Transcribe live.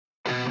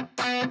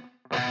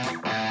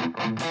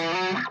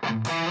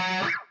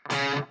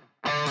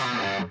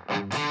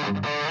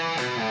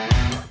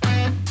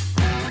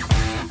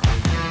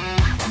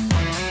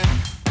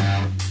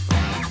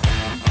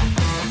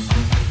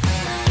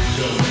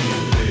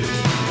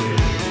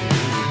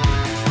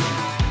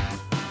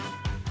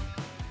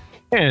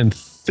And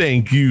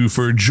thank you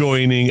for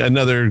joining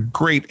another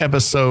great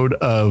episode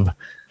of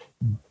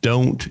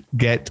Don't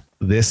Get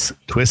This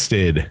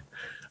Twisted.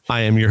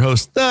 I am your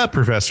host, the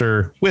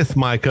Professor, with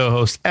my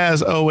co-host,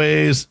 as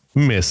always,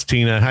 Miss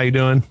Tina. How you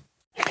doing?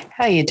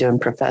 How you doing,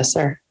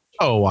 Professor?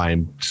 Oh,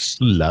 I'm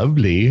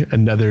lovely.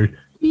 Another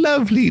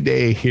lovely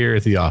day here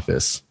at the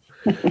office.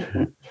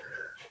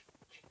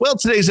 Well,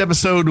 today's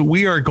episode,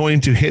 we are going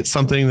to hit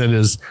something that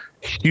is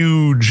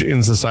huge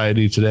in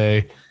society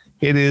today.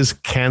 It is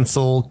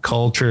cancel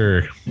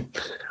culture.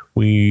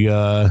 We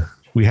have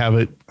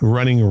it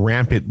running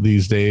rampant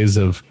these days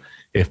of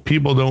if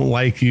people don't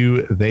like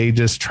you, they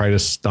just try to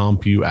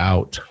stomp you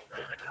out.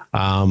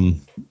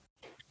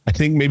 I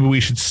think maybe we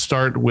should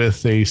start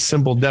with a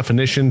simple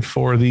definition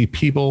for the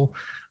people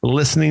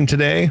listening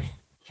today.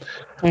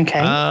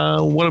 Okay.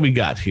 What do we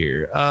got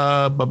here?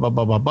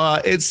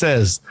 It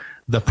says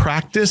the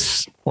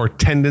practice or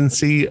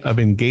tendency of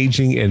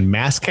engaging in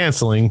mass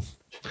canceling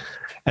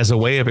as a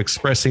way of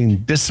expressing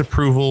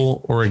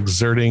disapproval or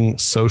exerting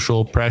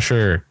social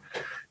pressure.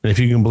 And if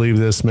you can believe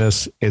this,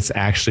 Miss, it's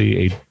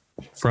actually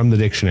from the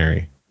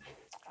dictionary.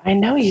 I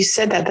know you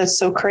said that. That's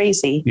so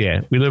crazy.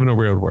 Yeah, we live in a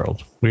weird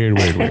world. Weird.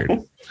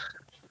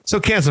 So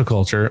cancel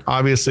culture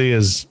obviously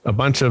is a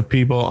bunch of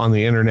people on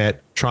the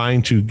internet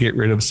trying to get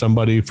rid of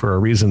somebody for a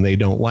reason they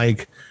don't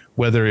like,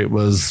 whether it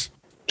was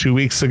 2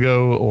 weeks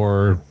ago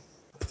or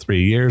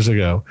 3 years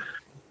ago.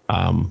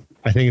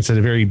 I think it's a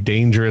very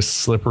dangerous,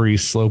 slippery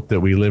slope that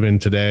we live in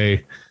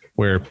today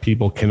where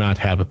people cannot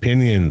have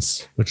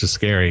opinions, which is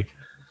scary.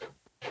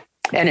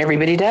 And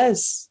everybody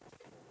does.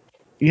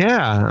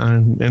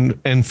 Yeah.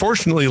 And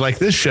fortunately, like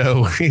this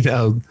show,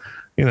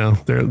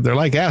 they're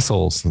like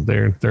assholes.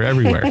 They're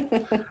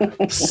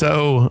everywhere.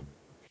 So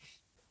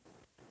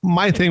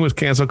my thing with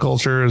cancel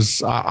culture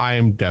is I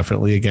am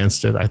definitely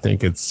against it. I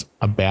think it's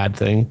a bad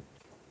thing.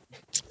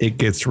 It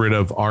gets rid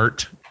of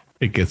art.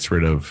 It gets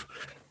rid of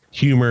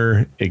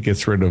humor. It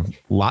gets rid of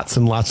lots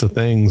and lots of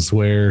things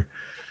where,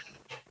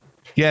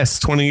 yes,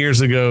 20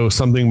 years ago,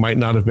 something might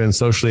not have been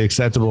socially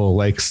acceptable,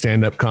 like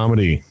stand-up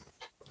comedy,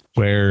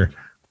 where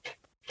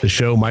the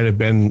show might have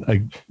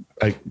been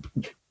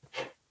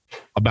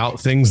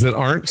about things that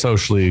aren't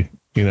socially,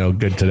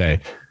 good today.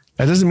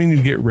 That doesn't mean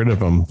you get rid of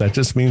them. That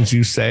just means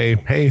you say,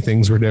 hey,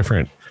 things were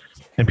different.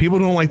 And people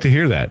don't like to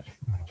hear that.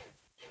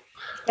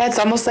 Yeah, it's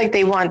almost like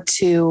they want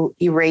to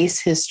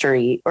erase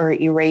history or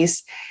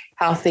erase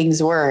how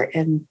things were.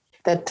 And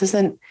that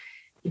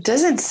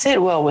doesn't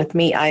sit well with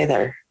me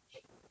either.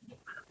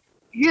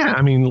 Yeah.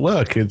 I mean,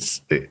 look,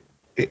 it's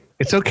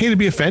okay to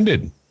be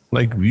offended.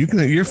 Like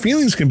your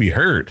feelings can be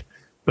hurt,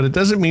 but it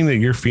doesn't mean that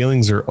your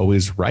feelings are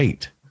always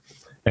right.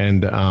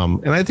 And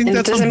I think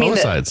that's on both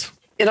sides.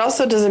 It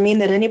also doesn't mean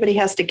that anybody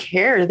has to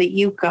care that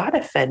you got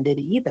offended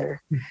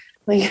either.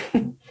 Like,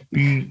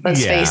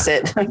 let's face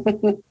it.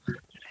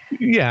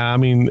 Yeah, I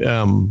mean,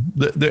 and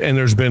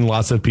there's been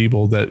lots of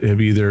people that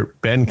have either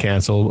been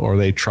canceled or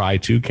they try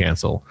to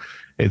cancel.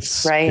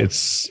 It's right.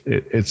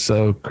 It's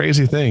a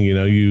crazy thing.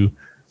 You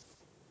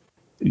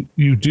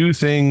do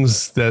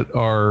things that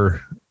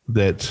are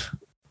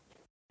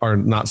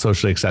not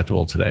socially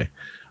acceptable today.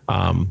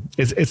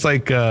 It's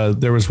like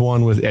there was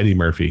one with Eddie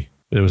Murphy.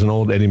 There was an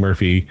old Eddie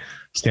Murphy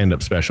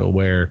stand-up special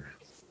where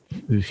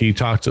he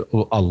talked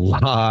a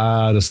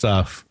lot of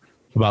stuff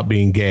about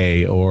being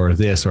gay or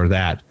this or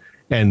that.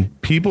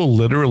 And people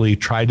literally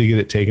tried to get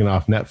it taken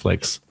off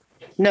Netflix.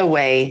 No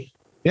way.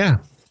 Yeah,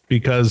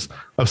 because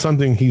of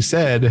something he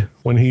said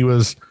when he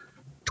was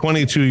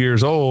 22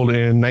 years old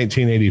in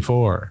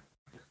 1984.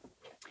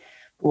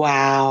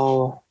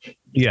 Wow.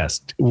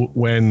 Yes,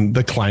 when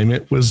the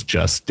climate was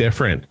just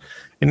different.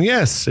 And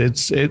yes,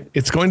 it's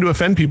going to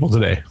offend people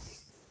today.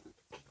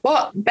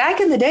 Well,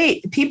 back in the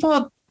day,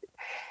 people,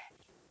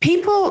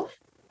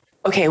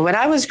 okay, when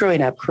I was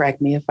growing up, correct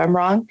me if I'm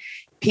wrong,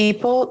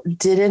 people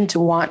didn't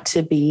want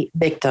to be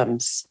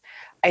victims.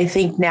 I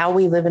think now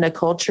we live in a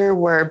culture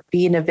where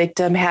being a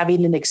victim,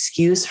 having an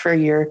excuse for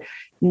your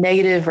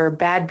negative or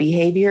bad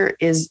behavior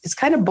is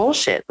kind of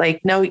bullshit.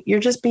 Like, no, you're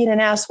just being an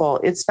asshole.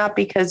 It's not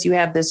because you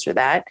have this or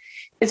that.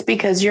 It's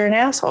because you're an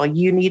asshole.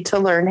 You need to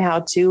learn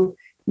how to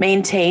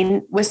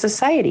maintain with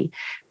society.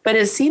 But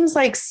it seems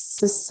like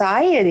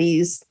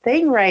society's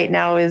thing right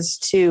now is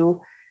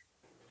to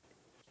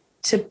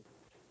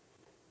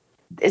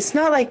it's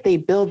not like they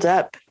build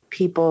up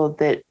people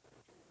that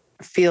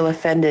feel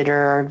offended or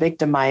are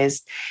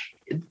victimized,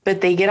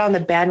 but they get on the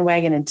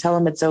bandwagon and tell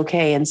them it's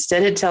okay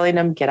instead of telling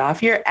them get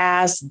off your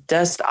ass,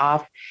 dust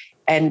off,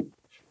 and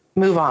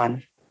move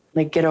on.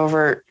 Like, get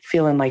over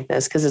feeling like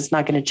this because it's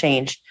not going to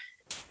change.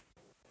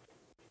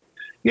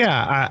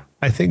 Yeah,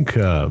 I think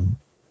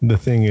the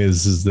thing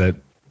is that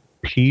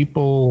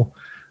people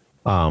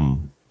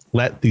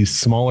let the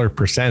smaller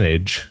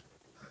percentage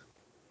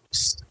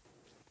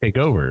take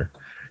over.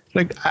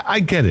 Like, I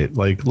get it.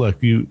 Like,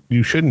 look, you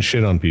shouldn't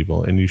shit on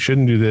people, and you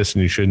shouldn't do this,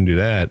 and you shouldn't do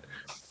that.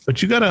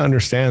 But you got to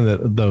understand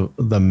that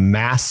the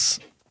mass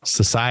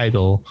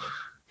societal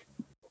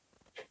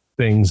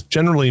things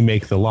generally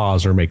make the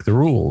laws or make the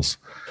rules.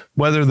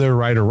 Whether they're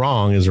right or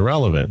wrong is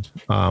irrelevant.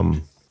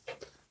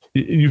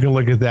 You can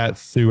look at that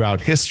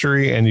throughout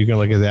history, and you can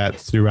look at that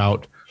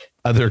throughout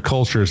other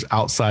cultures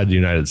outside the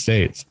United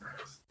States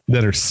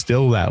that are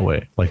still that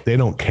way. Like, they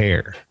don't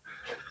care.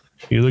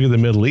 You look at the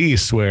Middle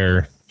East,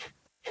 where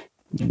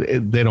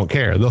they don't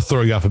care. They'll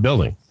throw you off a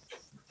building.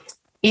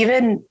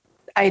 Even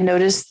I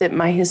noticed that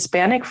my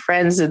Hispanic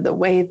friends and the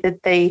way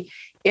that they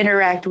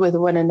interact with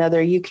one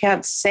another, you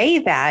can't say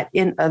that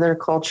in other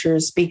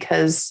cultures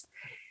because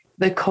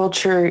the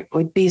culture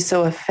would be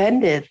so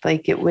offended.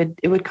 Like it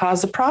would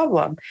cause a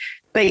problem.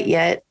 But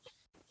yet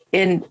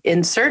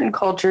in certain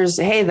cultures,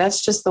 hey,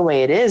 that's just the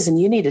way it is, and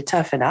you need to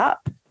toughen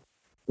up.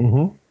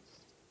 Mm-hmm.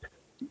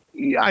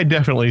 Yeah, I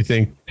definitely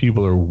think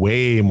people are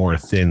way more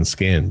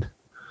thin-skinned.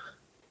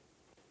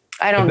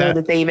 I don't know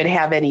that they even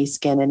have any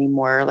skin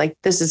anymore. Like,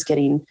 this is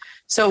getting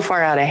so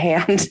far out of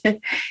hand.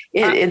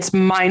 It's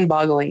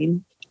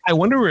mind-boggling. I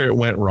wonder where it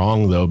went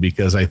wrong, though,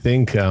 because I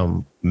think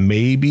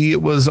maybe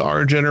it was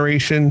our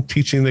generation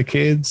teaching the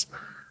kids.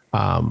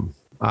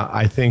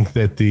 I think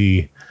that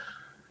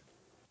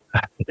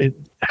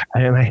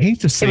and I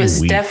hate to say it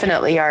was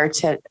definitely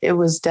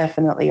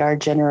our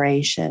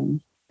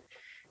generation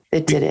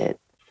that did it.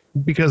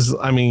 Because,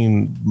 I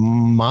mean,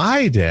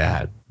 my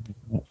dad,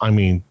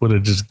 would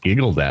have just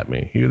giggled at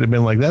me. He would have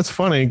been like, that's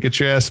funny. Get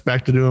your ass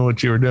back to doing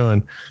what you were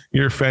doing.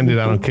 You're offended.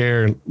 I don't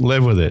care.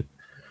 Live with it.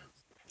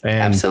 And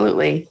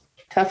absolutely.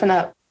 Toughen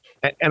up.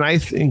 And I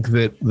think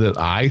that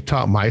I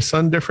taught my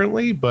son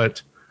differently,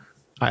 but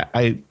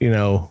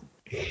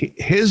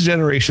his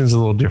generation is a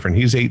little different.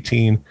 He's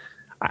 18.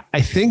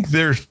 I think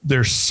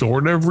they're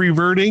sort of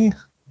reverting,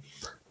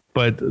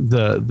 but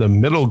the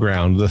middle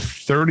ground, the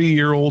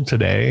 30-year-old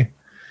today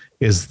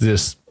is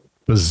this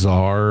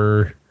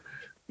bizarre,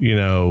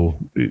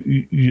 and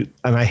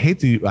I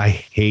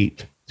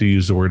hate to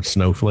use the word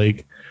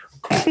snowflake,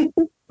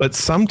 but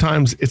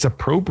sometimes it's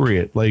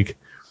appropriate. Like,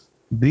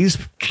 these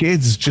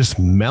kids just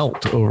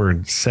melt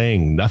over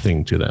saying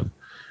nothing to them.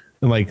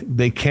 And like,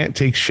 they can't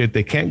take shit.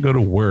 They can't go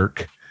to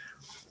work.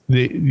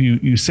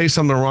 You say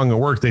something wrong at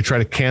work, they try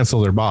to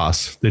cancel their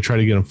boss. They try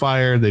to get them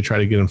fired. They try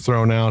to get them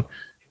thrown out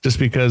just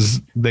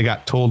because they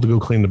got told to go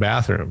clean the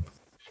bathroom.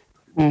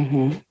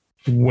 Mm-hmm.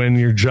 When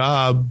your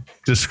job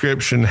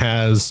description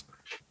has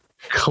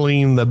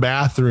clean the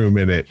bathroom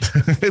in it,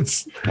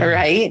 it's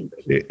right.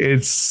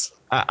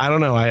 I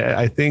don't know.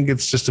 I think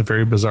it's just a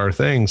very bizarre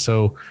thing.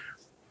 So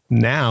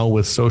now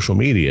with social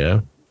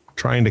media,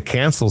 trying to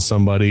cancel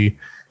somebody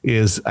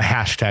is a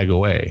hashtag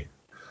away.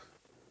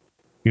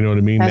 You know what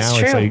I mean?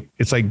 That's now true.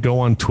 it's like go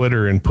on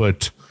Twitter and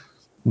put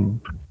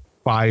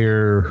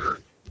fire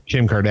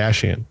Kim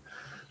Kardashian.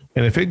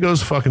 And if it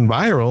goes fucking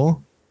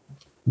viral,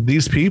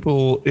 these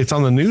people, it's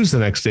on the news the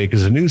next day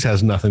because the news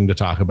has nothing to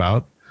talk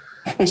about.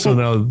 So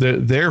now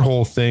their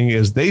whole thing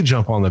is they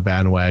jump on the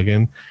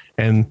bandwagon,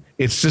 and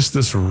it's just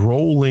this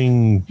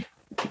rolling,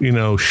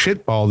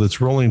 shitball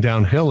that's rolling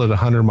downhill at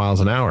 100 miles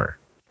an hour.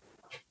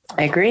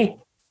 I agree.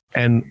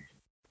 And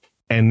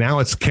now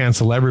it's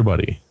cancel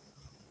everybody.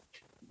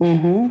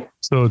 Mm-hmm.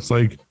 So it's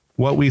like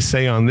what we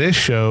say on this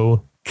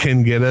show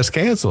can get us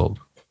canceled,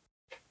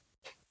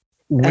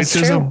 which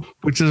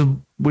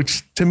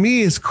to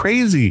me is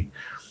crazy.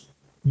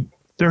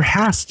 There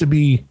has to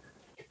be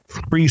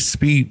free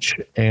speech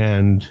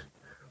and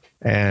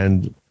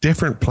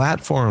different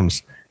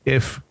platforms.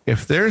 If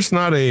there's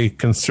not a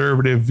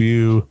conservative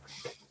view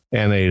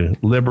and a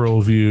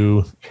liberal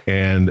view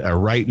and a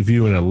right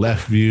view and a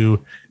left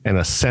view and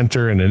a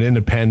center and an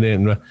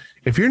independent,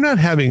 if you're not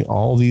having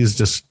all these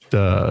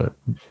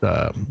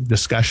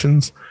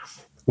discussions,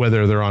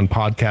 whether they're on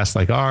podcasts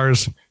like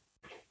ours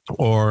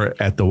or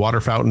at the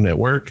water fountain at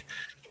work,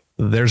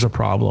 there's a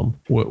problem.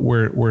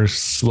 We're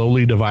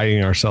slowly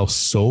dividing ourselves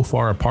so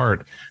far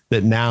apart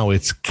that now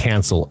it's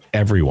cancel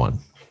everyone.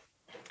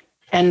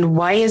 And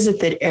why is it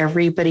that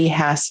everybody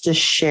has to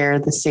share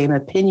the same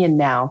opinion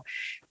now?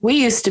 We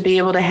used to be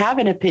able to have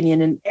an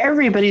opinion, and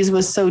everybody's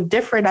was so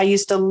different. I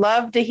used to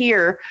love to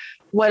hear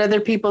what other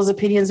people's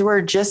opinions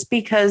were, just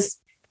because,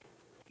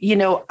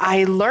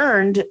 I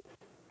learned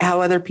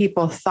how other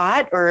people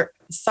thought or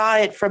saw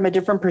it from a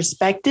different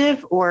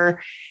perspective,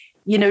 or,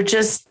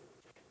 just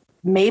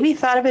maybe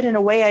thought of it in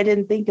a way I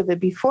didn't think of it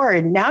before.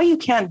 And now you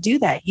can't do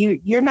that.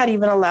 You're not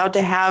even allowed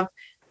to have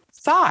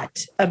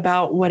thought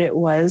about what it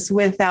was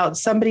without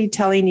somebody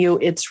telling you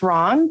it's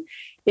wrong.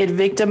 It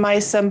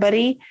victimized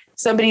somebody.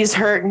 Somebody's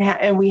hurt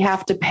and we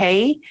have to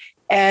pay.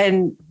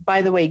 And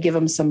by the way, give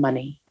them some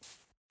money.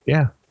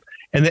 Yeah.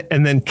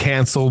 And then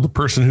cancel the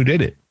person who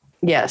did it.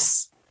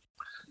 Yes.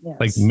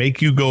 Like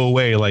make you go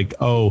away. Like,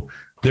 oh,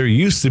 there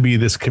used to be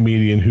this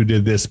comedian who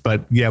did this,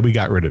 but yeah, we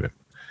got rid of it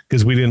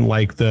because we didn't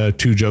like the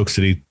 2 jokes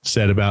that he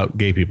said about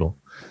gay people,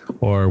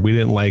 or we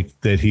didn't like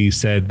that he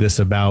said this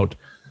about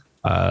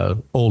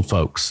old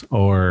folks,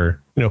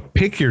 or,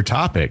 pick your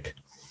topic.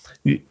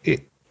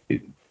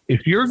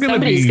 If you're going to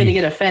somebody's going to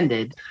get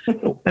offended.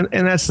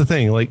 and that's the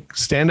thing, like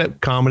stand-up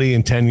comedy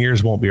in 10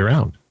 years won't be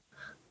around.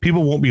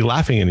 People won't be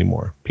laughing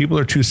anymore. People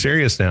are too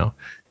serious now.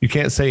 You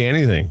can't say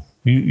anything.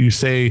 You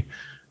say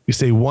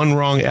one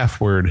wrong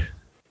F word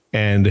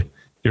and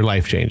your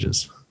life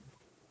changes.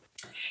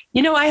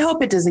 I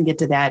hope it doesn't get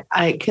to that.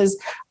 Because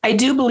I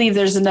do believe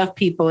there's enough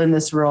people in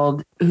this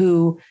world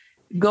who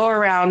go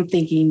around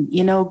thinking,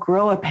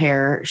 grow a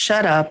pair,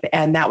 shut up.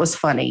 And that was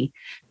funny.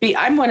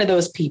 I'm one of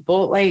those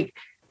people, like,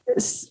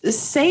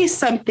 say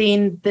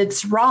something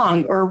that's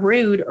wrong or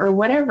rude or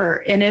whatever.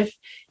 And if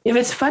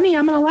it's funny,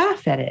 I'm going to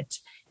laugh at it.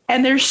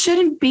 And there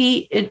shouldn't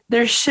be,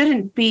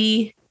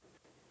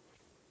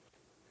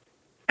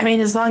 I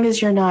mean, as long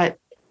as you're not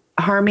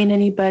harming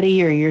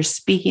anybody or you're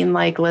speaking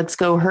like, let's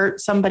go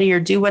hurt somebody or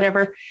do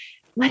whatever,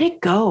 let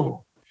it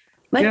go.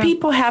 Let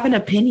people have an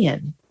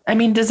opinion. I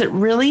mean, does it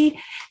really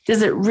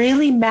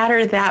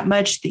matter that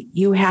much that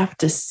you have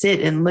to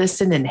sit and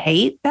listen and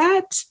hate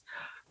that?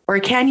 Or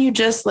can you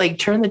just like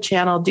turn the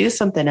channel, do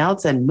something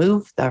else and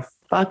move the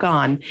fuck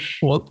on?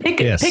 Well, pick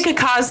a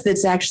cause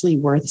that's actually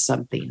worth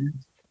something.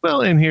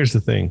 Well, and here's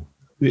the thing.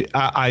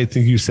 I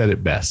think you said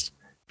it best.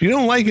 If you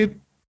don't like it,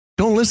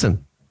 don't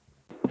listen.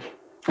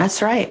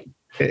 That's right.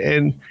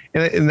 And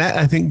that,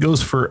 I think,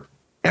 goes for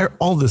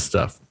all this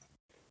stuff.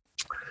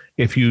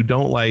 If you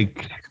don't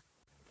like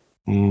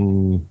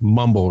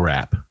mumble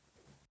rap,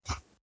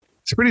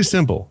 it's pretty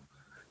simple.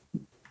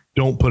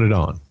 Don't put it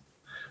on.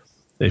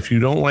 If you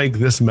don't like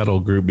this metal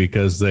group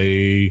because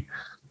they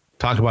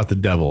talk about the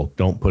devil,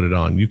 don't put it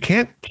on. You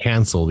can't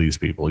cancel these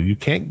people. You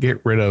can't get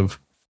rid of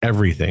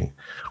everything.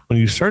 When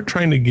you start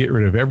trying to get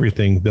rid of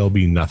everything, there'll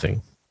be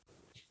nothing.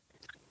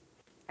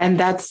 And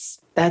that's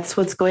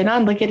what's going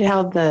on. Look at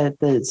how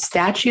the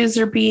statues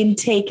are being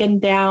taken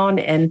down,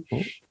 and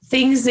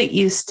things that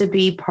used to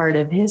be part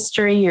of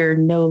history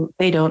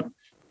they don't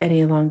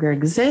any longer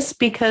exist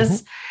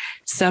because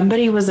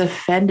somebody was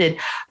offended.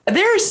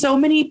 There are so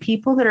many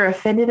people that are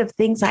offended of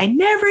things I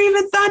never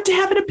even thought to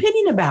have an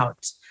opinion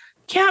about.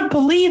 Can't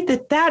believe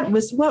that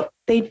was what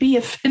they'd be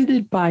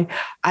offended by.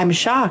 I'm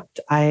shocked.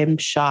 I am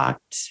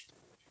shocked.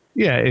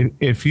 Yeah.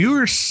 If you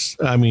were,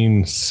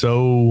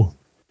 so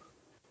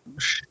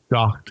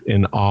shocked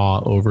in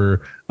awe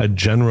over a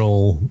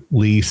General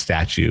Lee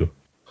statue,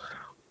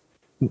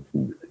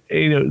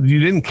 you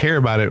didn't care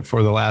about it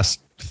for the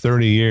last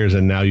 30 years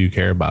and now you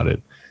care about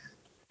it.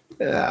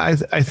 I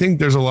think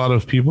there's a lot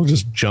of people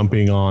just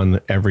jumping on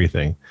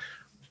everything.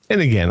 And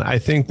again, I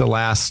think the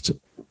last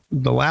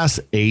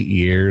 8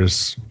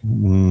 years,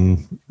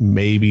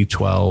 maybe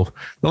 12,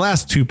 the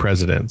last two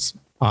presidents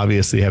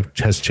obviously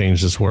has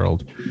changed this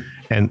world.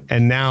 And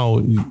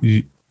now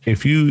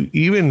if you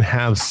even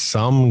have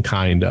some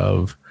kind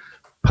of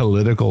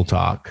political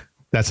talk,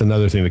 that's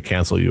another thing to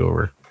cancel you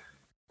over.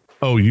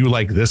 Oh, you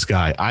like this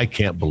guy? I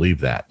can't believe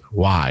that.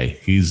 Why?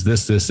 He's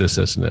this,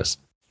 and this.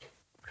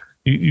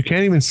 You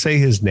can't even say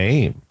his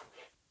name.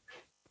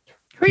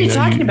 Who are you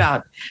talking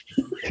about?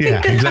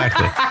 Yeah,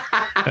 exactly.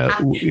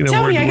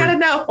 Tell me, I gotta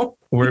know.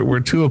 We're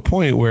to a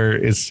point where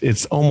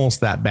it's almost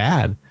that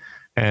bad,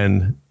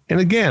 and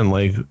again,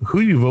 like,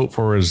 who you vote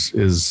for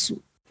is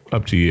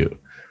up to you,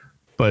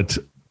 but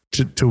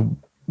to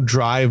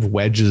drive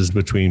wedges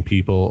between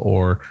people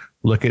or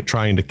look at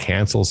trying to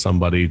cancel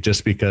somebody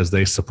just because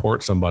they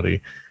support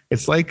somebody,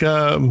 it's like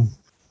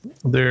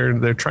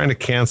they're trying to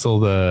cancel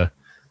the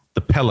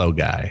Pello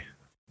guy.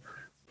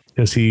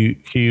 Because he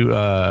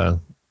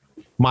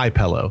My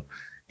Pillow,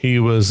 he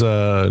was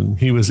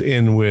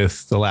in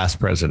with the last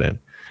president.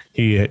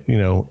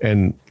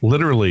 And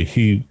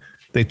literally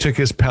they took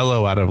his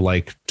pillow out of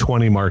like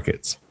 20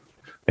 markets,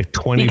 like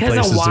 20 because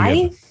places. Of why?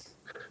 Together.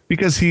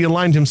 Because he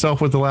aligned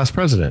himself with the last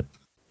president.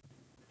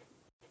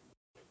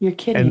 You're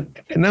kidding.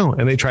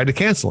 And they tried to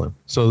cancel him.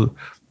 So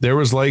there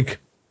was like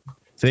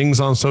things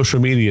on social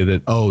media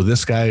that, oh,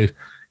 this guy,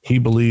 he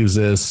believes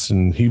this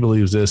and he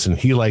believes this and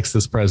he likes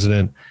this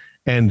president.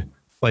 And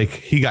like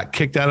he got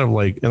kicked out of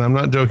like, and I'm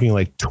not joking,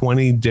 like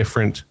 20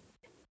 different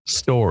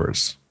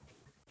stores.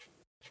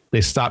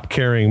 They stopped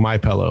carrying My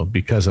Pillow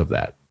because of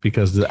that,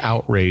 because of the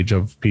outrage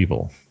of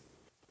people.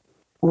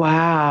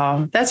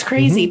 Wow, that's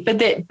crazy.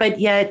 Mm-hmm. But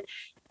yet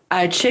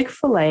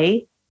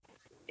Chick-fil-A,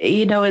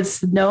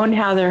 it's known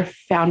how their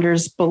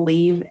founders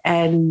believe,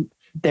 and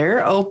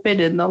they're open,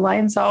 and the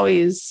line's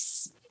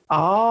always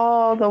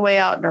all the way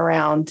out and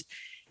around.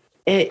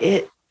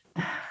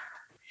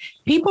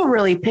 People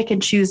really pick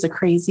and choose the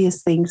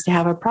craziest things to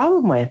have a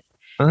problem with.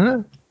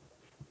 Uh-huh.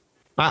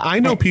 I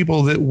know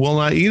people that will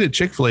not eat at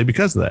Chick-fil-A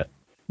because of that.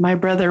 My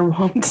brother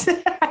won't.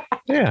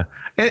 Yeah.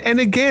 And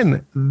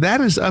again,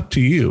 that is up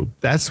to you.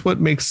 That's what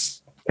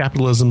makes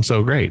capitalism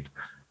so great.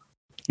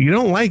 You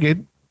don't like it,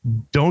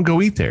 don't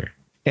go eat there.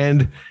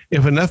 And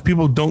if enough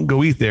people don't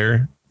go eat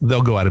there,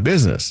 they'll go out of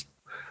business.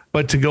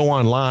 But to go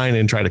online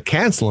and try to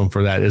cancel them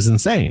for that is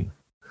insane.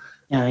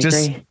 Yeah, I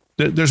agree.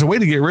 There's a way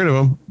to get rid of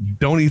them.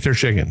 Don't eat their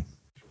chicken.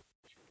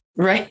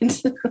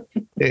 Right.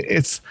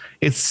 It's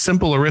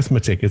simple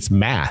arithmetic. It's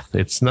math.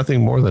 It's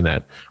nothing more than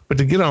that. But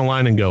to get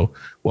online and go,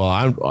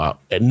 well,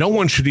 no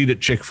one should eat at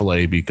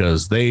Chick-fil-A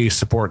because they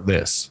support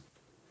this.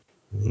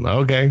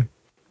 Okay.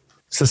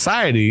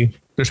 Society,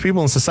 there's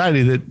people in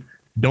society that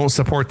don't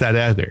support that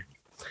either.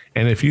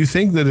 And if you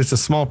think that it's a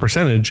small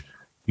percentage,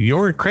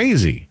 you're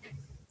crazy.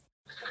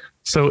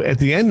 So at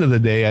the end of the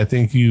day, I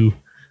think you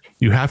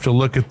have to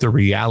look at the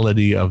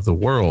reality of the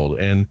world,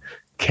 and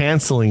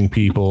canceling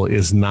people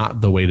is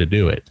not the way to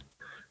do it.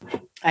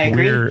 I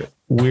agree.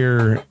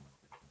 We're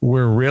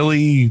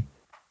really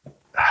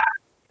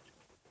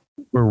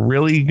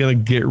going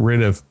to get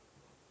rid of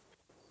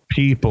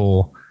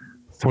people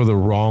for the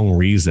wrong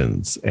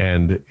reasons.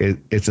 And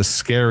it's a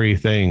scary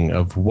thing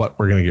of what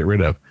we're going to get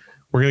rid of.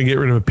 We're going to get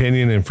rid of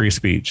opinion and free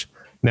speech.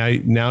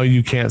 Now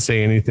you can't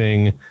say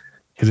anything,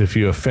 because if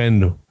you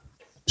offend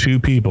two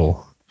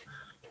people,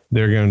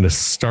 they're going to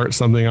start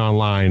something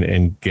online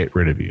and get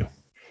rid of you.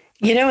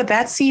 You know,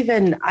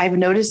 I've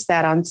noticed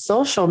that on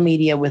social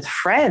media with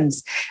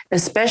friends,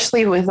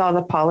 especially with all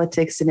the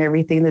politics and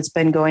everything that's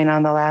been going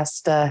on the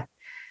last,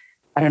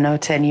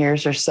 10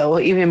 years or so,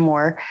 even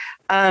more.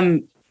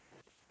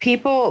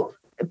 People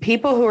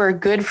who are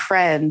good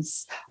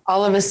friends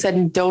all of a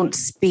sudden don't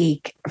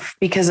speak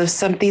because of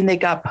something that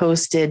got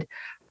posted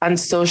on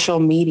social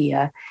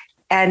media.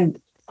 And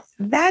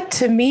that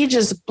to me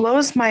just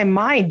blows my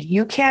mind.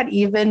 You can't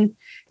even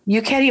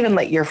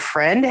let your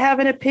friend have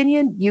an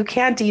opinion. You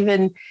can't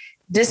even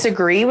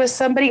disagree with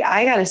somebody.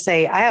 I got to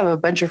say, I have a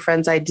bunch of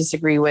friends I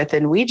disagree with,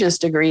 and we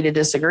just agree to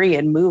disagree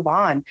and move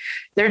on.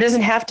 There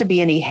doesn't have to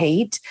be any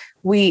hate.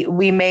 We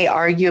may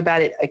argue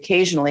about it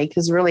occasionally,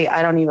 because really,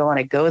 I don't even want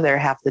to go there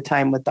half the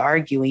time with the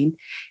arguing.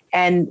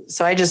 And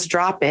so I just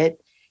drop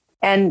it.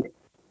 And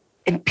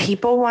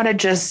people want to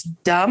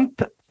just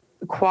dump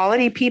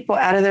quality people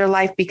out of their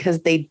life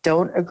because they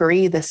don't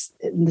agree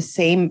in the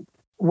same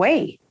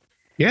way.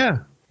 Yeah.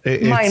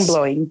 Mind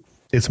blowing.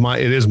 It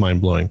is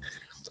mind blowing,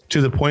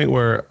 to the point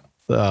where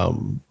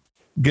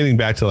getting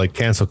back to like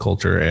cancel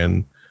culture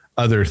and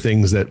other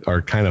things that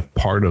are kind of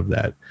part of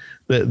that.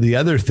 The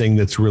other thing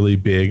that's really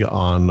big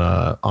on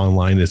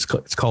online is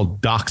it's called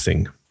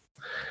doxing.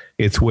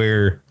 It's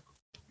where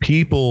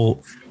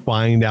people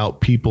find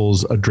out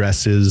people's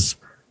addresses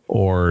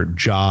or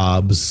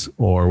jobs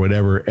or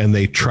whatever, and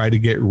they try to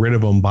get rid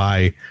of them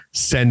by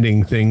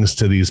sending things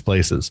to these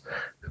places,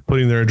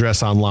 putting their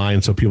address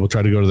online so people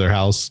try to go to their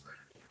house,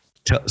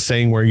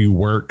 saying where you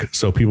work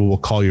so people will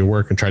call your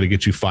work and try to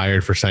get you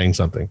fired for saying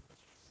something.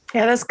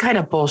 Yeah, that's kind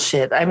of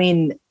bullshit. I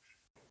mean,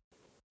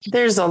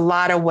 there's a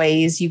lot of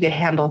ways you could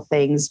handle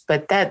things,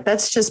 but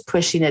that's just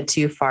pushing it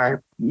too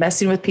far.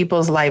 Messing with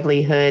people's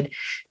livelihood,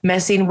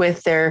 messing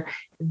with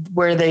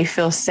where they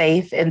feel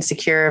safe and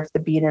secure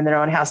of being in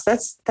their own house.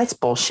 That's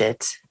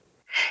bullshit.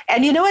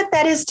 And you know what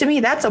that is to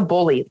me? That's a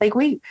bully. Like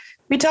we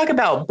talk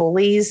about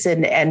bullies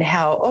and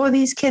how,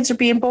 these kids are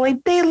being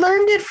bullied. They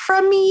learned it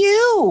from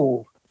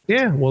you.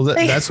 Yeah. Well,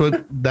 that's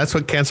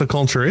what cancel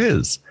culture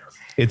is.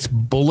 It's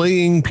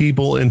bullying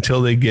people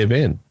until they give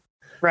in.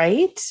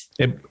 Right.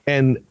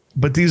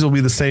 But these will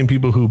be the same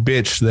people who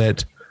bitch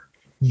that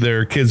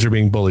their kids are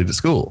being bullied at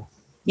school.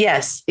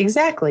 Yes,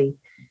 exactly.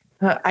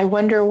 I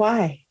wonder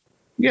why.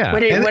 Yeah.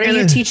 What are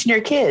you teaching your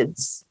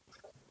kids?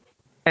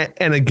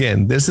 And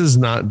again, this is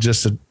not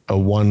just a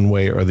one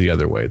way or the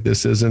other way.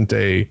 This isn't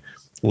a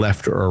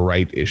left or a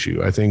right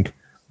issue. I think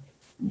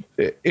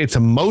it's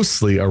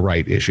mostly a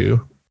right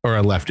issue or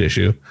a left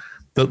issue.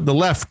 The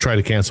left try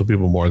to cancel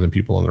people more than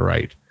people on the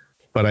right.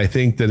 But I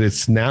think that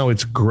it's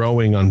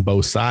growing on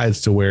both sides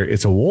to where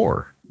it's a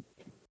war.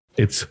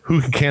 It's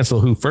who can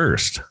cancel who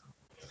first.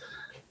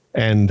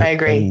 And I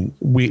agree. And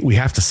we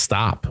have to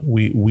stop.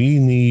 We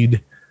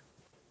need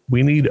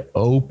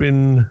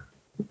open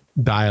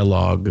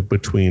dialogue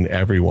between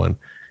everyone.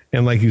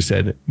 And like you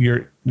said,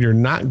 you're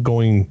not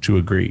going to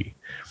agree.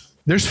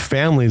 There's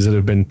families that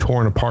have been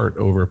torn apart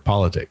over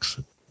politics.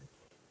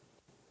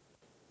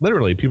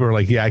 Literally, people are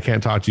like, yeah, I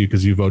can't talk to you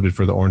because you voted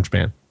for the orange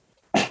man.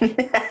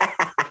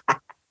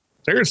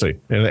 Seriously.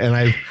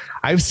 And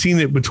I've seen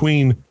it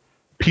between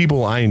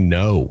people I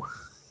know.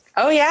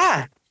 Oh,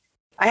 yeah.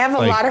 I have a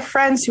lot of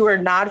friends who are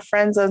not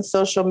friends on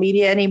social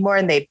media anymore,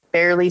 and they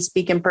barely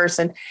speak in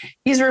person.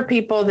 These were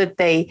people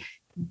that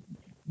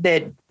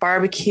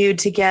barbecued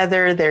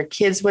together. Their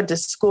kids went to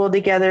school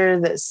together,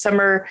 the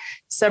summer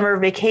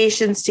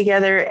vacations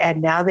together.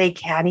 And now they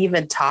can't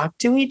even talk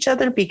to each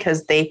other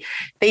because they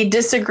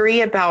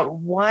disagree about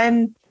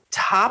one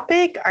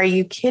topic. Are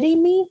you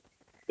kidding me?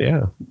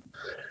 Yeah.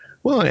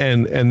 Well,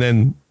 and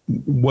then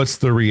what's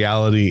the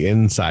reality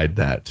inside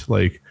that?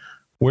 Like,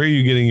 where are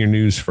you getting your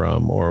news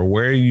from, or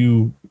where are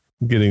you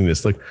getting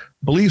this? Like,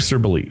 beliefs are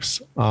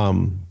beliefs.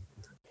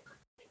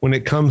 When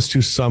it comes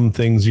to some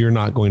things, you're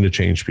not going to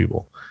change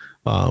people.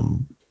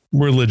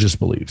 Religious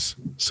beliefs.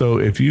 So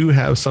if you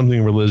have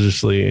something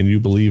religiously and you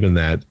believe in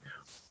that,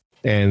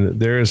 and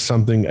there is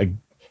something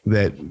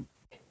that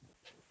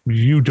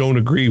you don't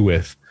agree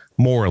with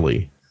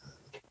morally,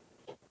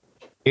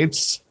 you're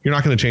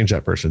not going to change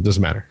that person. It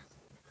doesn't matter.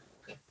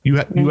 You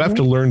have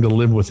to learn to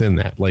live within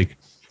that. Like,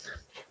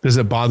 does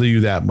it bother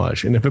you that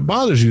much? And if it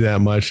bothers you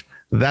that much,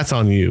 that's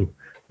on you.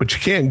 But you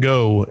can't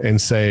go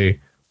and say,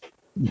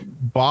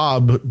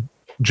 Bob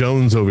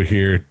Jones over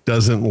here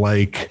doesn't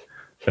like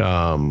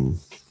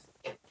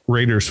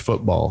Raiders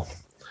football,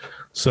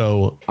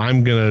 so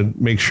I'm going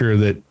to make sure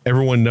that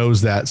everyone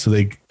knows that, so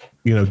they,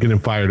 get him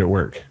fired at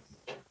work.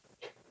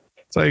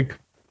 It's like,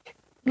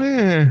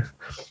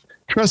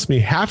 trust me,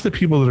 half the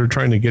people that are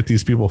trying to get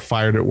these people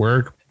fired at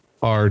work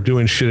are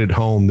doing shit at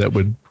home that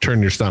would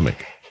turn your stomach.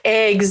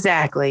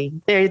 Exactly.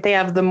 They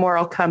have the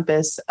moral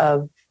compass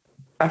of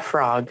a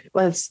frog.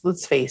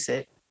 Let's face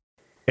it.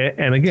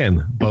 And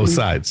again, both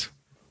sides.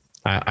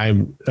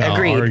 I'll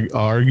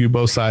argue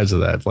both sides of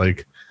that.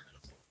 Like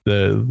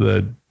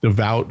the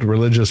devout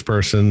religious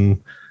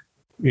person,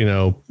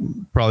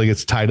 probably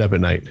gets tied up at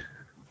night.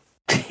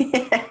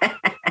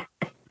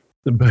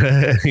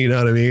 But you know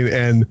what I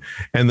mean?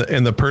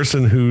 And the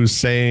person who's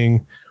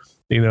saying,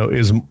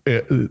 is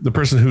the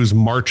person who's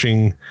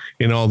marching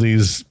in all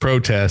these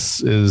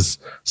protests is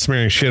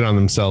smearing shit on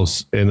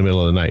themselves in the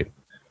middle of the night.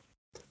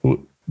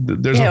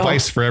 There's a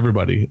vice for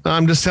everybody.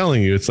 I'm just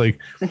telling you, it's like,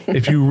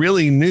 if you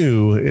really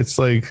knew, it's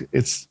like,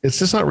 it's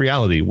just not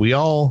reality. We're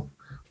all,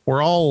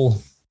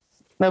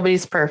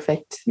 nobody's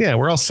perfect. Yeah.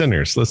 We're all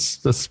sinners.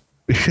 Let's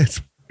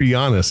be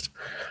honest,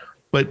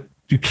 but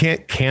you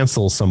can't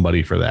cancel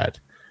somebody for that.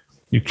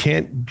 You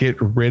can't get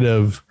rid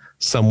of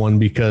someone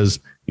because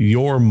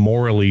you're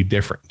morally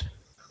different.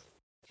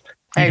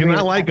 You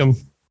cannot like them.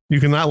 You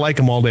cannot like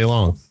them all day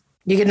long.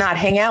 You cannot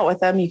hang out with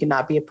them. You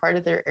cannot be a part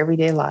of their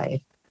everyday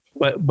life.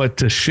 But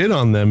to shit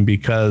on them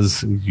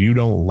because you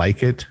don't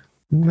like it,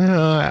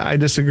 no, I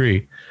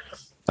disagree.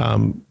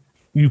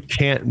 You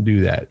can't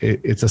do that.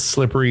 It's a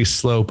slippery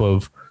slope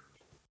of,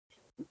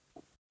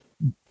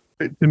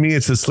 to me,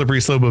 it's a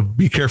slippery slope of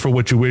be careful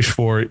what you wish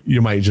for.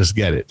 You might just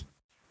get it.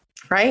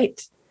 Right.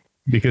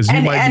 Because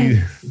you might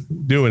be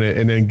doing it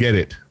and then get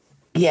it.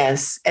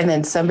 Yes. And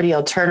then somebody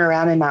will turn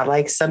around and not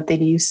like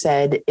something you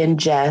said in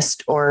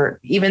jest or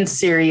even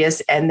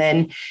serious. And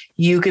then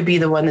you could be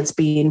the one that's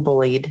being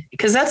bullied,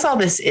 because that's all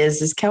this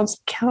is cancel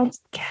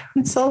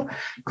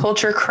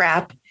culture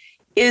crap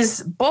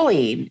is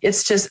bullying.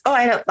 It's just,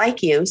 I don't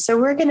like you, so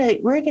we're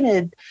going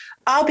to,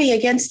 I'll be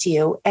against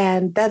you.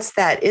 And that's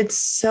that. It's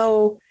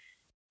so,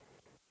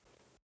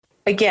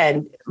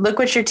 again, look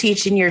what you're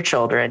teaching your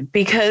children,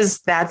 because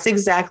that's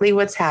exactly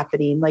what's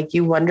happening. Like,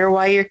 you wonder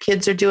why your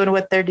kids are doing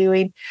what they're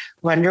doing,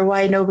 wonder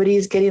why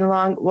nobody's getting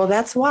along. Well,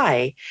 that's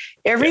why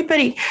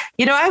everybody,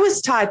 I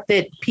was taught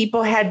that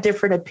people had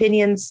different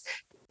opinions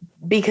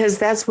because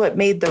that's what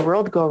made the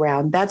world go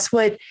round. That's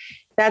what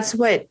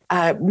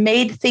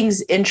made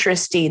things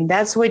interesting.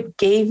 That's what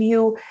gave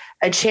you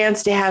a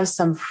chance to have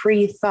some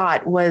free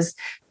thought, was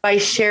by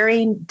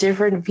sharing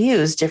different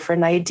views,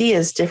 different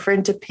ideas,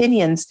 different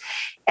opinions,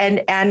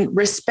 and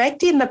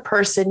respecting the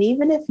person,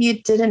 even if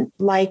you didn't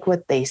like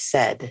what they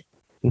said.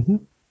 Mm-hmm.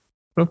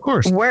 Of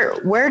course.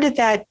 Where did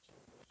that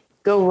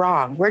go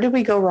wrong? Where did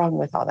we go wrong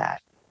with all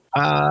that?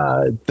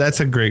 That's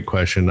a great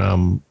question.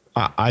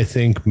 I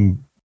think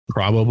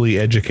probably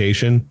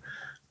education.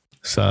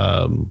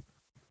 So,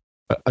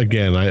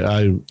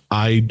 again,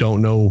 I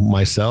don't know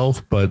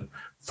myself, but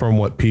from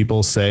what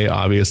people say,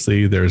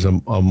 obviously there's a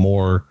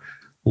more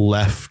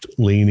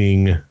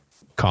left-leaning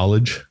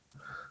college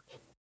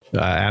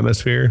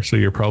atmosphere. So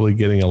you're probably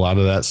getting a lot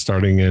of that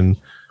starting in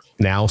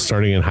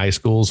high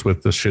schools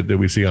with the shit that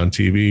we see on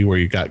TV, where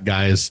you got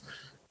guys,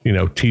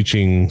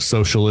 teaching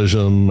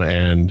socialism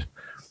and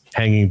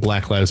hanging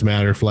Black Lives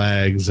Matter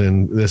flags,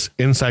 and this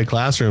inside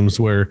classrooms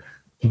where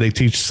they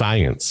teach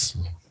science.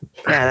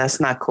 Yeah, that's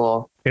not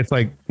cool. It's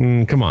like,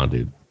 come on,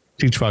 dude,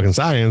 teach fucking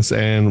science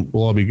and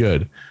we'll all be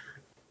good.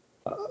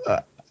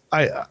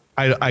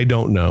 I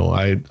don't know.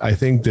 I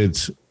think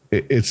that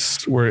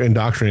we're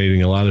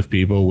indoctrinating a lot of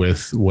people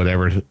with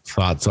whatever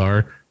thoughts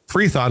are.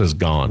 Free thought is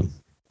gone.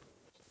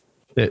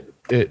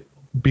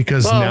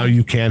 Because now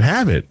you can't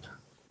have it.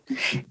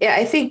 Yeah,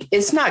 I think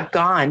it's not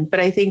gone, but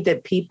I think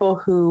that people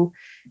who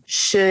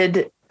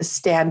should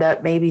stand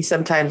up maybe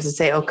sometimes and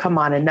say, oh, come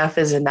on, enough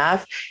is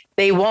enough,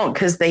 they won't,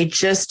 because they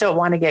just don't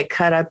want to get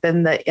cut up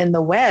in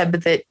the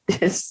web that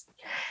is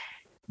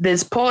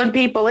that's pulling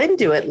people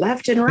into it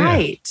left and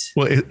right.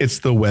 Yeah. Well, it's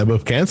the web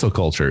of cancel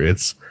culture.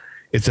 It's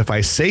if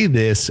I say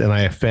this and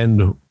I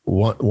offend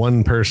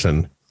one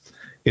person,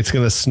 it's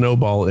going to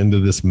snowball into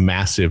this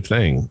massive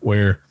thing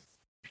where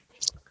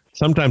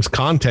sometimes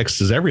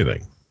context is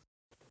everything.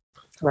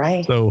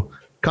 Right. So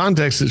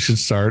context, it should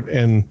start.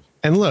 And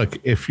look,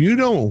 if you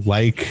don't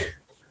like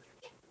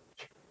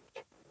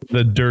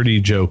the dirty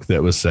joke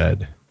that was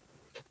said,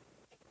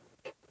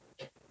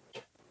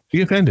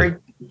 be offended.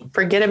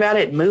 Forget about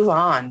it. Move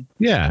on.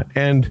 Yeah.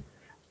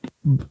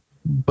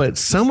 But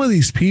some of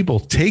these people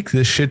take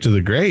this shit to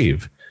the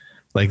grave.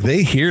 Like,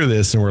 they hear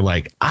this and we're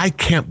like, I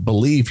can't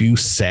believe you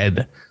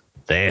said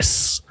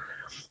this.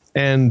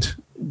 And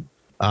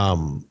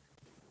it's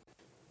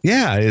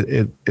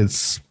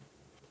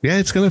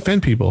going to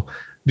offend people.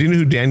 Do you know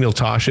who Daniel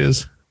Tosh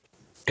is?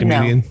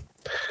 Comedian.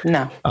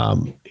 No.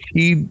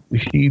 He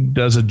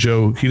does a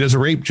joke. He does a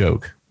rape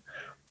joke,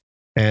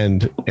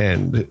 and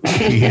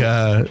he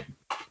and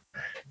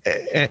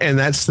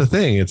that's the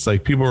thing. It's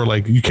like people are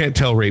like, you can't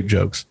tell rape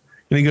jokes,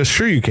 and he goes,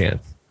 sure you can.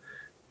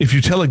 If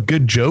you tell a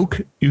good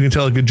joke, you can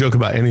tell a good joke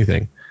about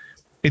anything.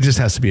 It just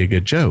has to be a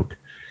good joke,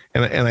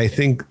 and I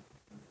think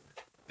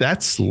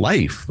that's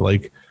life.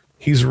 Like,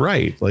 he's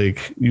right.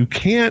 Like, you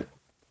can't.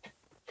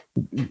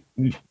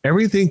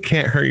 Everything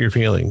can't hurt your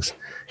feelings.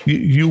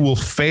 You will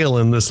fail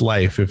in this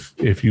life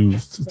if you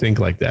think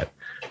like that.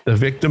 The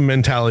victim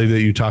mentality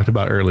that you talked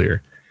about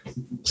earlier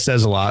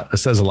says a lot. It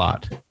says a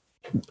lot.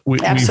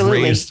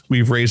 Absolutely.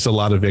 We've raised a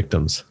lot of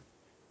victims.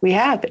 We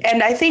have.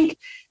 And I think,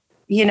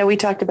 we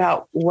talked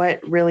about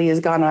what really has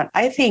gone on.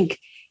 I think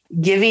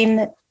giving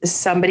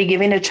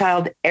a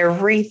child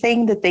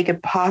everything that they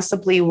could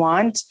possibly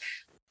want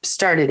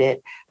started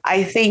it.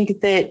 I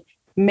think that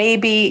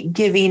maybe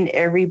giving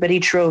everybody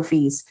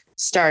trophies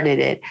started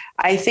it.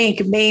 I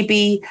think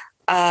maybe,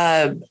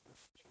 I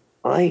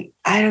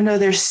don't know,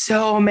 there's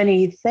so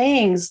many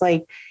things,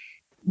 like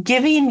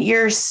giving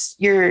your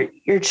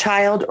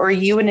child or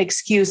you an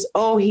excuse.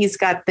 Oh, he's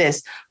got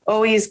this.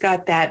 Oh, he's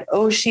got that.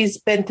 Oh, she's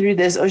been through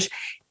this.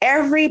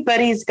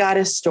 Everybody's got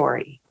a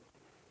story,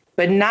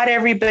 but not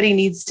everybody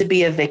needs to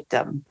be a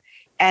victim.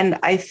 And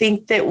I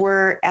think that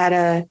we're at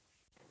a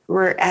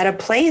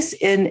place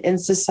in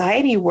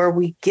society where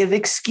we give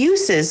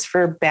excuses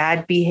for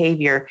bad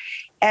behavior.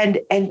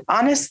 And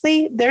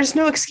honestly, there's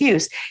no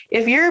excuse.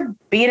 If you're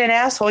being an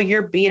asshole,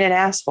 you're being an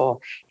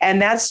asshole.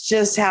 And that's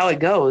just how it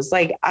goes.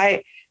 Like,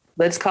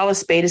 let's call a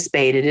spade a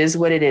spade. It is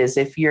what it is.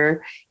 If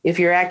you're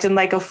acting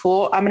like a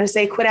fool, I'm going to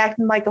say, quit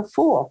acting like a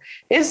fool.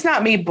 It's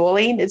not me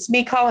bullying. It's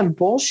me calling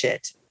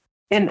bullshit.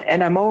 And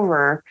I'm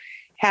over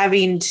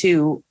having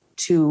to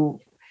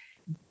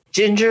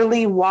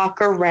gingerly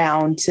walk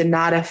around to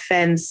not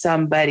offend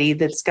somebody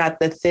that's got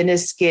the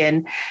thinnest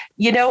skin.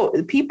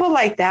 People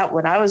like that,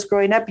 when I was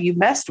growing up, you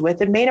messed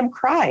with and made them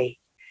cry.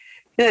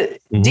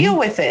 Deal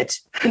with it.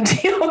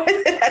 Deal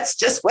with it. That's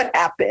just what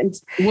happened.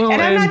 Well, and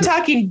I'm not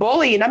talking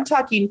bullying. I'm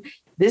talking,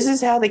 this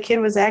is how the kid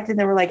was acting.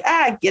 They were like,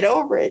 get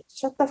over it.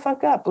 Shut the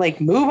fuck up. Like,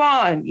 move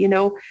on.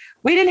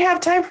 We didn't have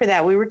time for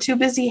that. We were too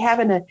busy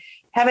having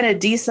a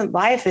decent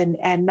life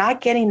and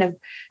not getting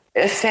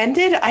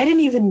offended. I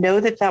didn't even know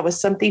that was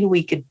something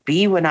we could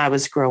be when I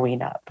was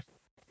growing up.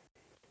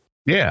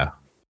 Yeah.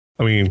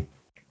 I mean,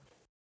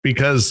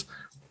 because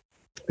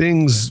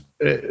things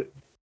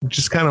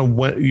just kind of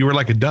went, you were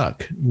like a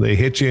duck. They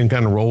hit you and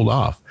kind of rolled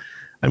off.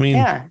 I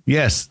mean,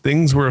 Yes,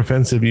 things were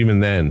offensive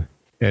even then.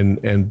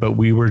 But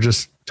we were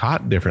just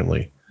taught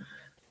differently.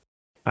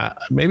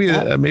 Maybe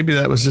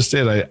that was just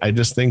it. I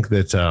just think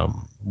that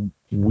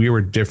we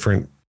were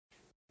different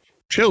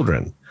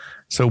children.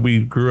 So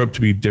we grew up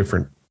to be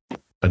different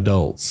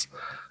adults.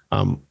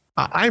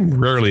 I'm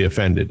rarely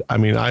offended. I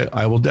mean,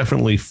 I will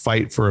definitely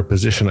fight for a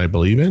position I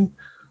believe in,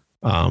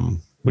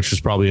 which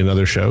is probably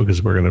another show,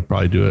 because we're going to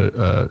probably do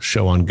a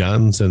show on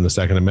guns and the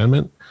Second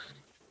Amendment.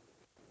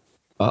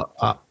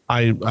 I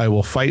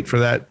will fight for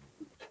that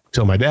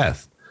till my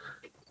death.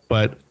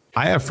 But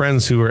I have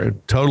friends who are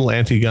total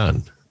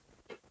anti-gun.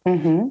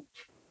 Mm-hmm.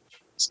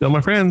 Still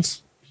my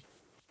friends.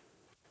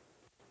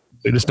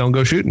 They just don't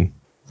go shooting.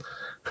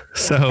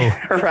 So,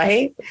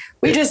 right.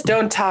 We just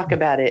don't talk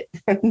about it.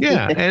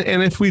 Yeah.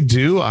 And if we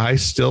do, I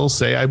still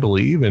say I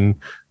believe, and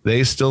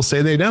they still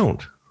say they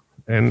don't.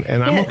 And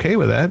I'm okay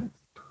with that.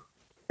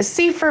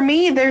 See, for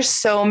me, there's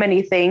so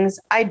many things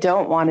I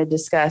don't want to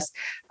discuss.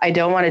 I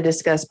don't want to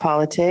discuss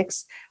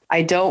politics.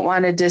 I don't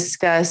want to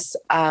discuss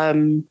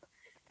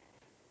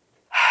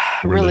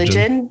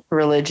religion.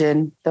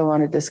 Don't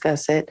want to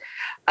discuss it.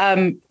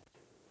 And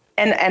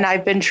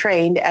I've been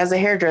trained as a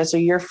hairdresser.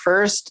 Your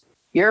first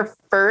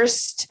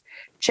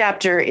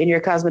chapter in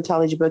your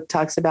cosmetology book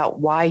talks about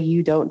why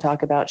you don't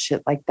talk about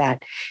shit like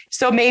that.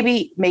 So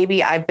maybe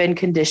I've been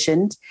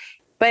conditioned,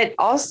 but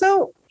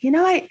also,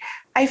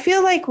 I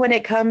feel like when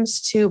it comes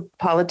to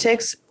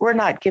politics, we're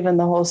not given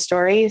the whole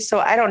story. So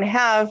I don't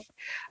have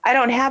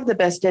the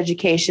best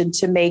education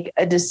to make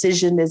a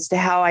decision as to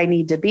how I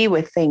need to be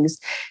with things,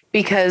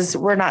 because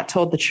we're not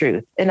told the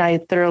truth. And I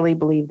thoroughly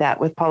believe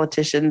that with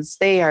politicians.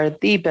 They are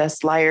the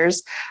best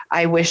liars.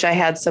 I wish I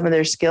had some of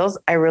their skills.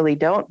 I really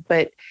don't.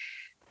 But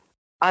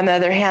on the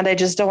other hand, I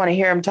just don't want to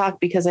hear them talk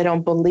because I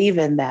don't believe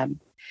in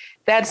them.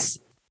 That's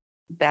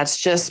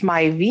just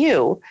my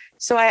view.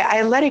 So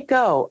I let it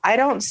go. I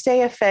don't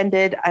stay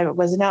offended. I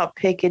wasn't out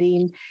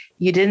picketing.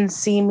 You didn't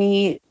see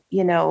me,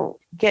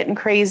 getting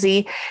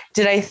crazy.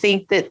 Did I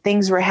think that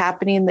things were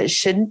happening that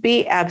shouldn't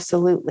be?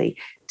 Absolutely.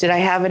 Did I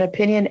have an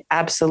opinion?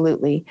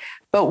 Absolutely.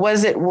 But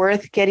was it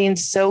worth getting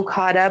so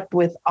caught up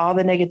with all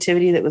the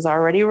negativity that was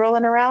already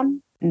rolling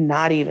around?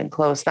 Not even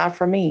close. Not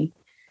for me.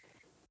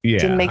 Yeah.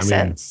 Didn't make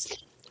sense.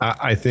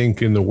 I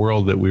think in the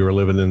world that we were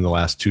living in the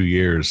last 2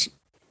 years,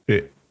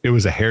 it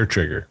was a hair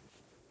trigger.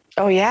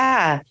 Oh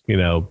yeah.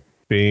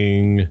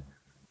 Being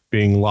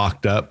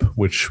locked up,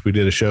 which we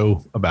did a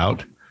show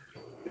about.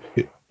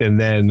 And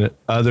then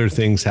other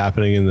things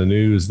happening in the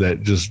news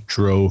that just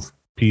drove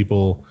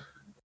people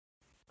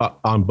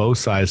on both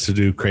sides to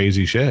do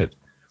crazy shit.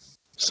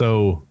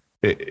 So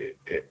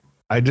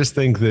I just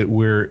think that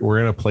we're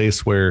in a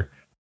place where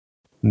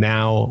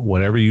now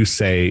whatever you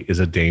say is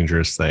a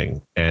dangerous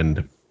thing.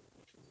 And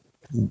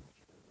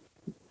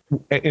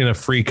in a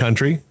free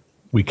country,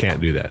 we can't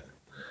do that.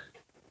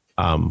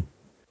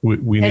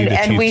 We need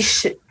to teach. We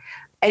should,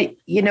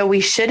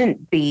 we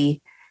shouldn't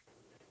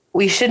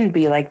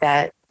be like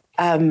that.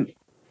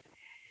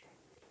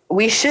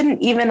 We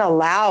shouldn't even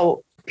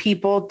allow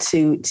people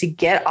to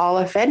get all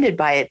offended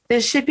by it.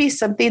 This should be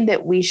something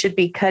that we should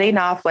be cutting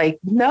off. Like,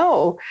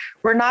 no,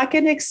 we're not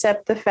going to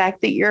accept the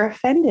fact that you're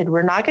offended.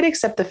 We're not going to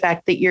accept the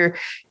fact that you're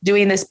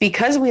doing this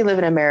because we live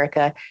in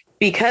America,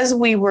 because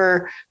we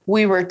were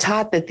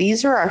taught that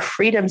these are our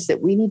freedoms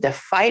that we need to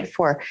fight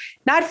for,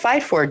 not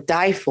fight for,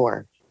 die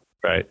for.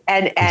 Right.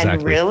 And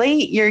exactly.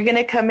 Really, you're going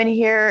to come in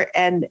here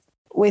and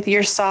with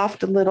your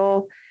soft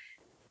little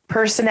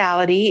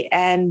personality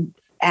and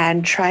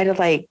try to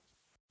like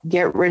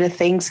get rid of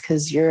things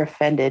because you're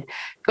offended.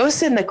 Go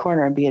sit in the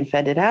corner and be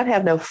offended. I don't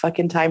have no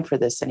fucking time for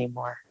this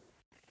anymore.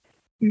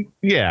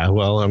 Yeah.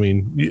 Well, I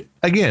mean,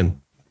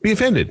 again, be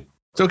offended.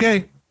 It's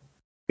okay.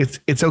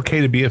 It's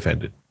okay to be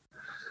offended.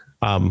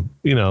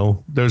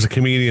 There's a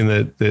comedian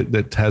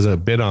that has a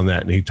bit on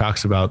that, and he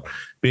talks about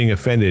being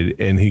offended,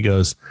 and he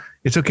goes,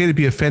 it's okay to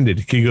be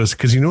offended. He goes,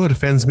 because you know what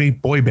offends me?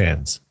 Boy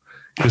bands.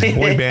 Because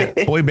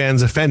boy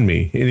bands offend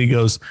me. And he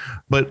goes,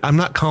 but I'm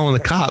not calling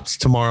the cops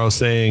tomorrow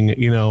saying,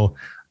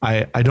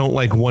 I don't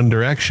like One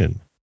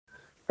Direction.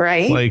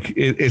 Right. Like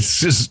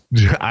it's just,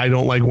 I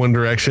don't like One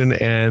Direction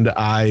and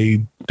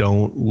I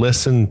don't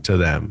listen to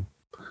them.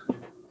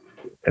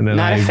 And then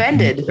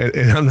offended.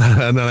 And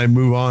then I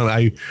move on.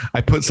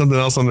 I put something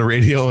else on the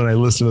radio and I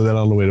listen to that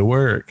on the way to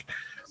work.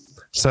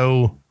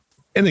 So,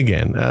 and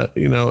again,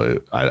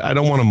 I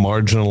don't want to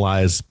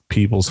marginalize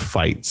people's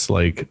fights.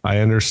 Like I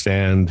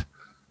understand,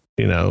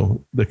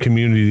 the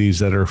communities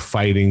that are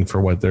fighting for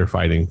what they're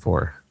fighting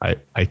for.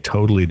 I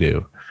totally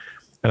do.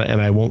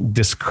 And I won't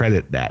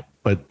discredit that,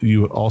 but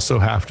you also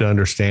have to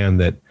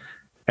understand that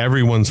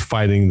everyone's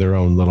fighting their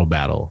own little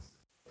battle.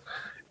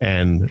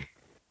 And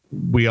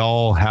we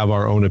all have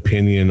our own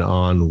opinion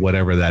on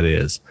whatever that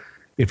is.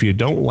 If you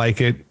don't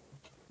like it,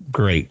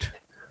 great.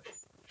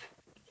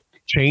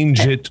 Change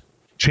it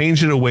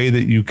a way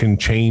that you can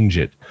change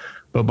it.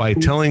 But by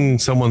telling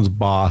someone's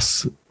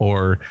boss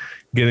or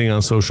getting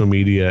on social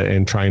media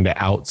and trying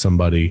to out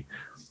somebody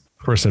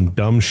for some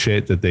dumb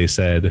shit that they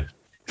said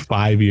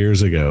 5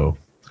 years ago,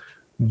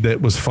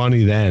 that was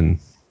funny then,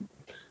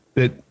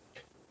 that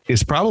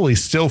is probably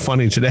still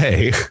funny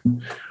today,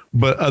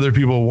 but other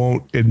people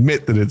won't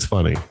admit that it's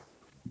funny.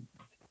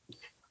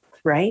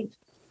 Right.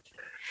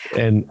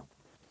 And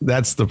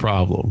that's the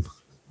problem.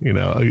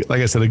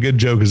 Like I said, a good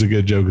joke is a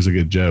good joke is a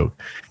good joke.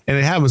 And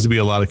it happens to be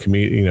a lot of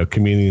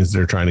comedians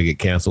that are trying to get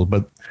canceled,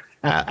 but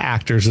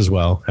actors as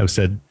well have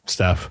said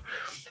stuff.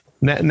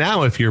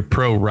 Now, if you're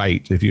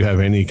pro-right, if you have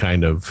any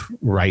kind of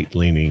right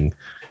leaning,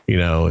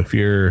 if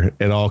you're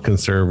at all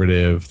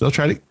conservative, they'll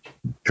try to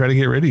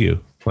get rid of you.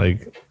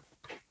 Like,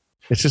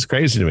 it's just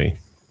crazy to me.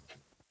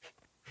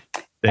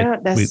 I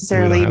don't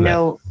necessarily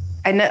know.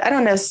 I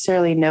don't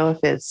necessarily know if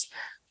it's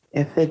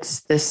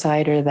this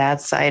side or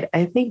that side.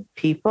 I think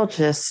people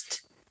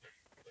just,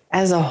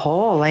 as a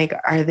whole, like,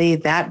 are they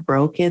that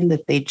broken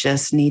that they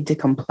just need to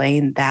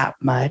complain that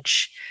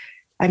much?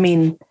 I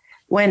mean,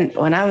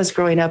 when I was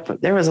growing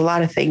up, there was a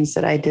lot of things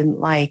that I didn't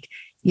like.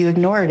 You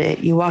ignored it.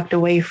 You walked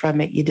away from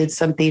it. You did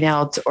something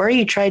else, or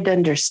you tried to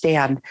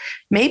understand.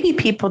 Maybe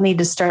people need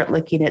to start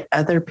looking at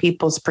other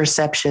people's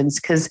perceptions,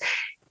 because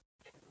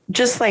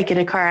just like in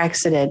a car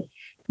accident,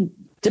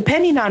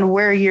 depending on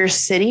where you're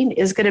sitting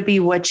is going to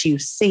be what you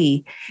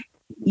see.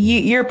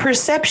 Your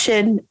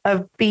perception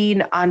of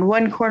being on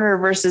one corner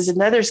versus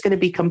another is going to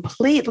be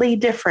completely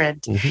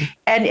different. Mm-hmm.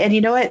 And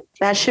you know what?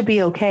 That should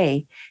be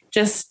okay.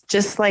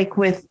 Just like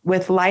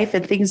with life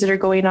and things that are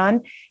going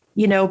on,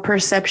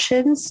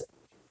 perceptions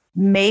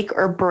make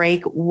or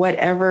break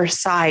whatever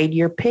side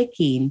you're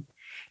picking.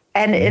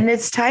 And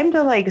it's time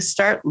to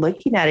start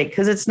looking at it,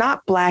 because it's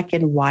not black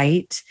and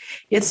white.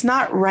 It's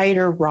not right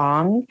or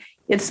wrong.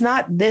 It's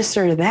not this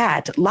or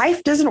that.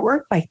 Life doesn't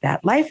work like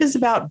that. Life is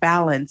about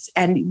balance,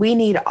 and we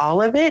need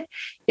all of it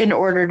in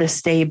order to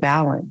stay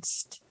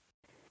balanced.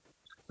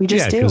 We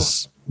just do.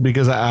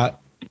 Because I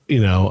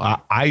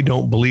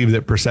don't believe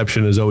that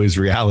perception is always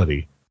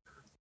reality.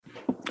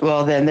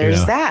 Well, then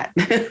there's that.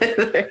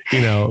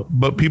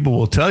 But people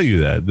will tell you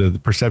that the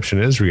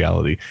perception is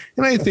reality.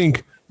 And I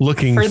think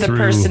looking for the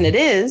person it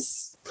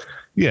is.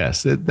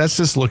 Yes. That's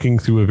just looking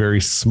through a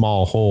very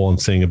small hole and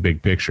seeing a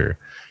big picture.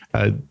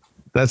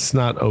 That's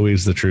not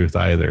always the truth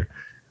either.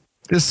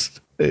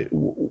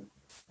 When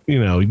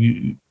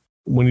you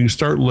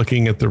start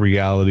looking at the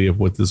reality of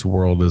what this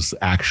world is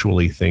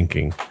actually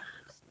thinking,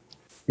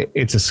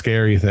 it's a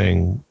scary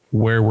thing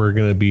where we're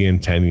going to be in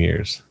 10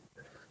 years.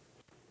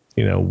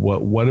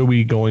 What are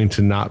we going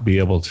to not be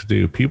able to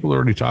do? People are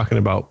already talking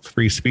about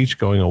free speech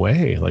going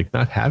away, like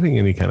not having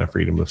any kind of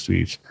freedom of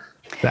speech.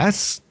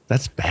 That's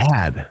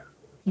bad.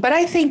 But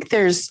I think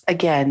there's,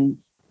 again,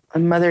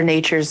 Mother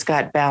Nature's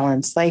got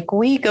balance. Like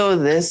we go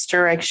this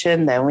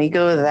direction, then we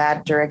go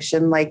that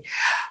direction. Like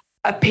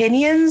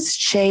opinions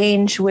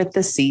change with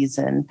the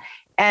season.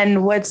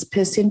 And what's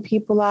pissing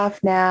people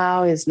off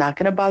now is not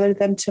going to bother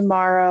them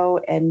tomorrow.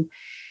 And,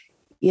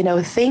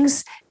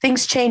 things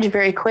change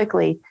very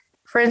quickly.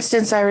 For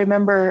instance, I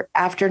remember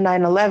after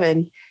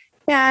 9/11,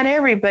 man,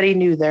 everybody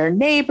knew their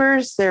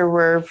neighbors. There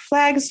were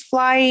flags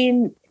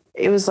flying.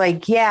 It was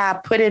like, yeah,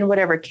 put in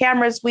whatever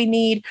cameras we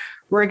need.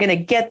 We're going to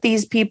get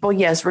these people.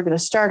 Yes, we're going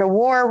to start a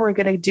war. We're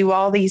going to do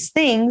all these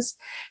things.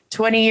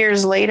 20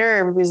 years later,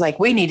 everybody's like,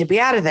 we need to be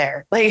out of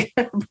there. Like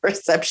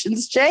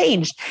perceptions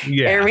changed.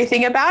 Yeah.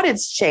 Everything about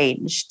it's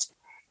changed.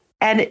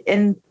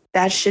 And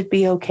that should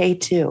be okay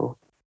too.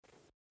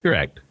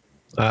 Correct.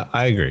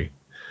 I agree.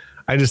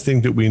 I just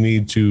think that we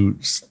need to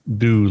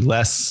do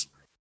less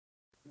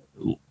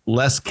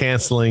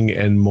canceling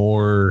and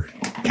more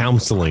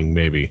counseling,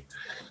 maybe.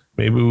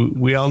 Maybe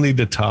we all need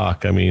to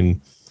talk. I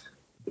mean,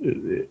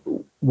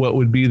 what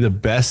would be the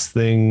best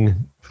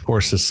thing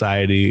for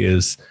society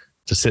is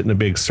to sit in a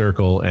big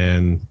circle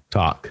and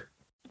talk,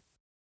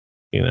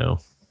 I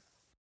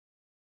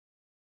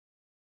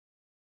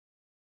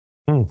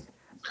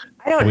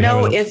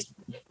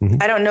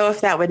don't know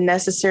if that would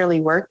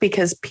necessarily work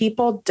because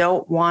people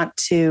don't want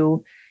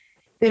to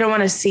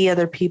see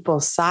other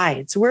people's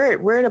sides.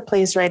 We're at a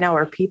place right now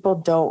where people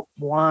don't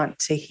want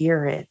to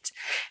hear it.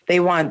 They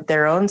want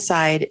their own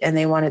side and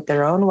they want it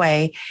their own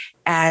way.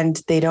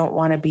 And they don't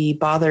want to be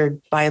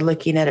bothered by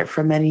looking at it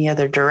from any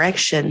other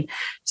direction.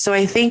 So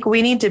I think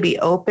we need to be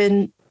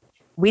open.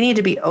 We need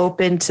to be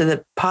open to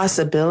the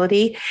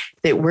possibility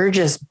that we're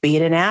just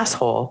being an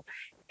asshole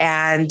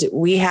and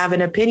we have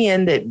an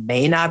opinion that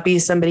may not be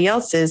somebody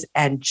else's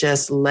and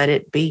just let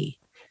it be.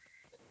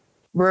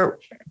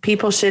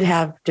 People should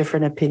have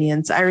different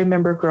opinions. I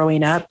remember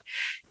growing up,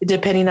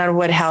 depending on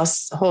what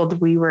household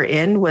we were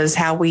in was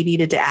how we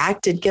needed to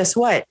act. And guess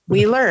what?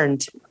 We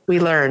learned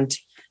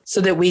so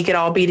that we could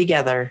all be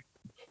together.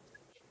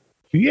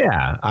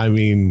 Yeah. I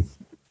mean,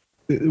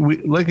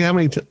 look how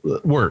many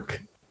work,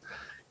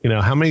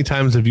 how many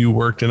times have you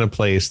worked in a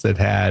place that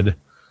had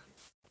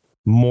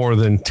more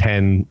than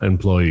 10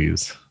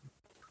 employees?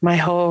 My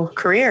whole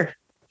career.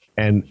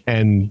 And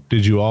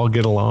did you all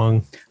get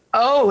along?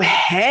 Oh,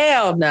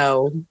 hell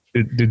no.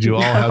 Did you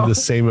all have the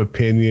same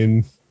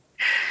opinion?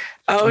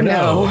 Oh,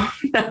 no.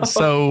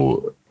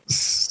 So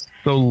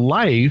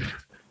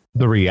life,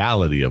 the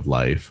reality of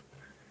life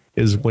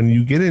is when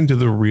you get into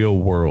the real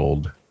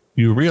world,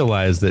 you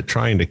realize that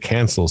trying to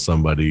cancel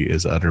somebody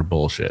is utter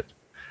bullshit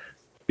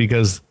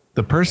because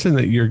the person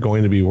that you're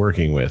going to be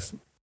working with,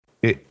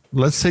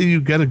 let's say you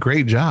get a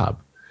great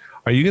job.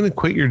 Are you going to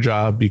quit your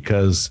job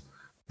because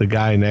the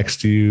guy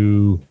next to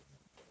you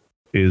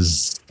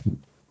is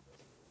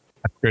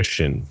a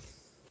Christian?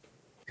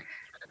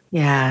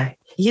 Yeah.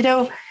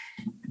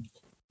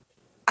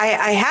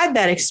 I had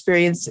that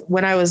experience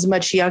when I was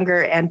much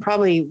younger and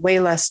probably way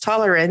less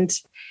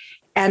tolerant.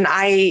 And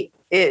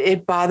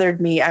it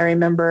bothered me. I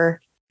remember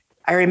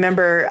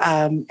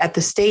at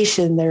the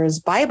station, there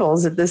was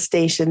Bibles at the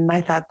station. And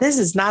I thought, this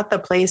is not the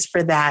place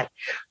for that.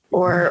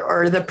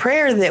 Or the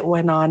prayer that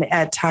went on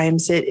at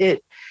times,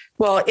 it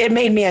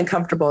made me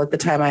uncomfortable at the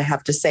time, I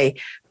have to say.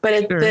 But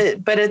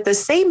at the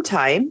same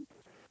time,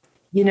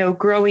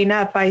 growing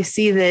up, I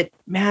see that,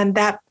 man,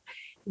 that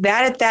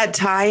at that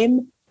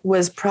time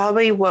was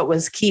probably what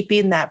was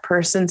keeping that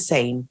person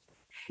sane.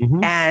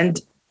 Mm-hmm.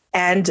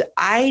 And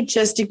I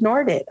just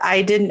ignored it.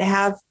 I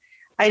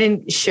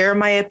didn't share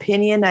my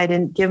opinion. I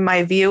didn't give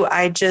my view.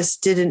 I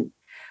just didn't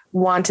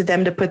want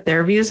them to put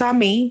their views on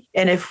me.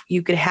 And if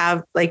you could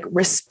have like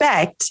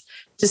respect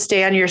to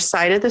stay on your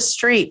side of the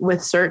street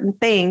with certain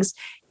things,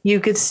 you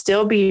could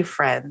still be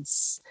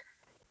friends.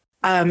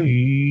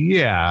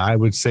 Yeah, I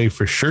would say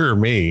for sure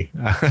me.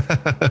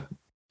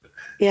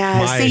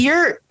 Yeah. See,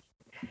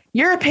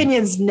 your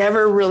opinions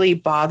never really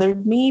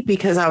bothered me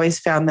because I always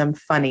found them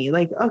funny.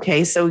 Like,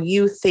 okay, so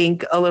you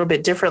think a little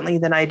bit differently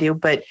than I do,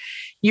 but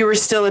you were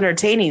still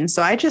entertaining.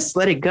 So I just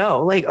let it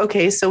go. Like,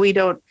 okay, so it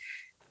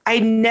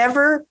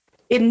never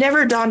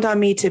dawned on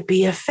me to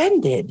be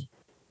offended.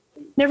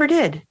 Never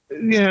did.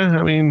 Yeah.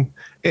 I mean,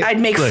 I'd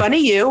make fun of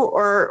you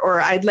or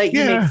I'd let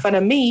you make fun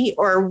of me,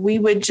 or we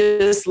would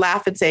just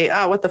laugh and say,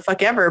 oh, what the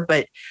fuck ever.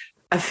 But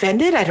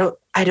offended? I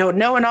don't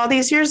know. In all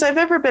these years, I've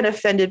ever been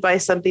offended by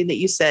something that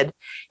you said.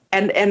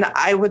 And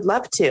I would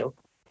love to.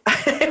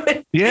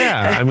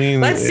 Yeah. I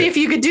mean, let's see if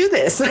you could do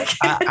this.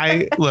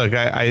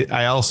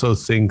 I also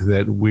think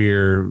that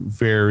we're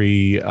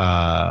very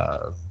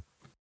hard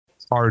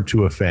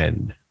to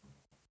offend.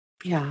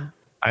 Yeah.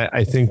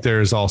 I think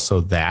there's also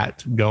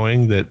that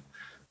going that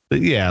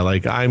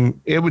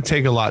it would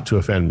take a lot to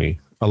offend me.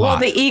 A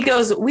lot. Well, the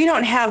egos, we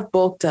don't have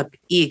bulked up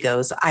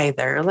egos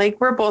either. Like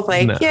we're both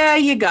like, no. Yeah,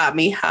 you got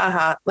me.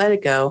 Haha, let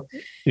it go.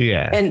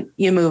 Yeah. And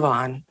you move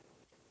on.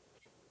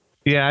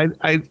 Yeah.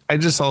 I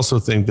just also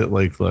think that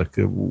look,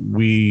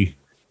 we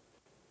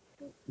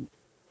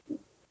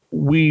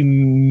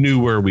knew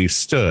where we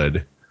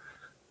stood,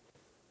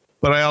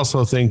 but I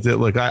also think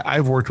that,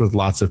 I've worked with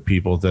lots of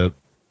people that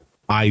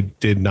I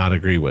did not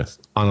agree with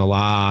on a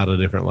lot of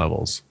different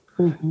levels.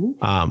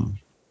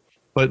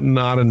 But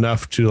not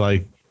enough to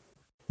like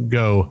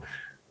go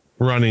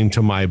running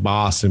to my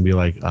boss and be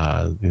like,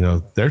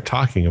 they're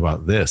talking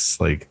about this.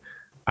 Like,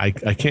 I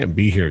can't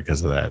be here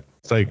because of that.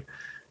 It's like,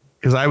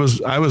 because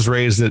I was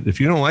raised that if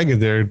you don't like it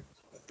there,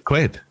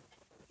 quit.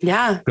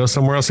 Yeah. Go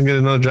somewhere else and get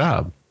another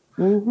job.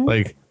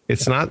 Like,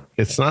 it's not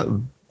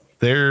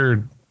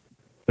their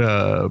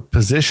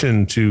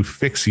position to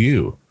fix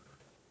you.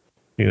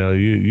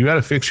 You got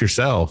to fix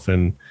yourself.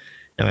 And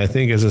I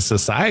think as a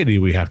society,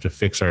 we have to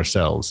fix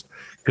ourselves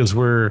because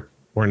we're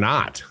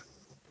not.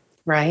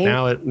 Right.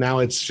 Now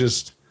it's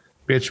just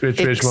bitch,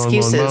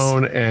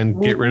 moan,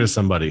 and get rid of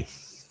somebody.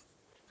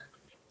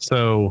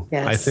 So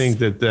yes. I think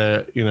that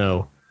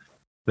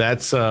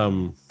that's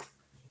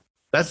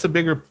the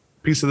bigger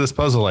piece of this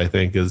puzzle, I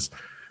think, is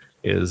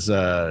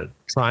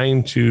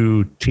trying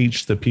to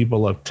teach the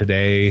people of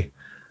today.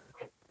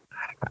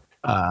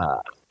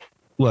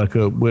 Look,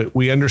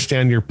 we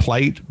understand your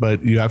plight,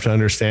 but you have to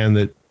understand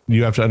that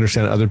you have to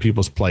understand other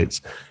people's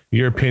plights.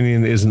 Your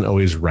opinion isn't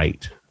always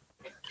right.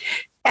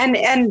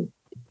 And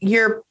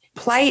your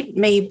plight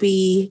may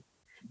be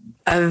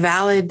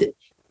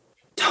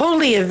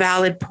totally a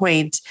valid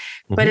point,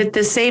 but at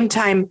the same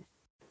time,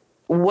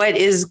 what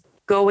is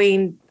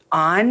going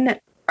on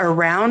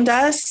around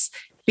us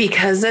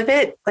because of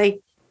it, like,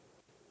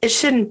 it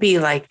shouldn't be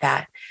like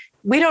that.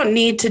 We don't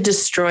need to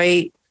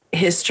destroy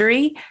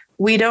history.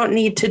 We don't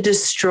need to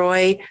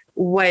destroy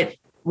what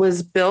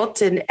was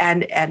built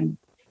and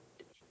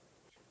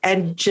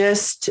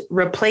just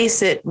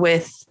replace it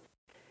with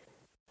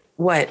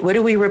what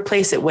do we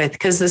replace it with?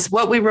 Because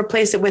what we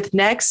replace it with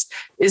next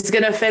is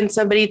going to offend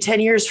somebody 10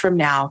 years from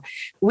now.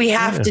 We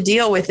have to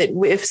deal with it.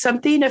 If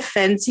something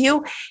offends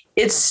you,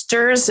 it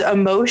stirs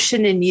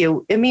emotion in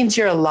you. It means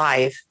you're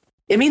alive.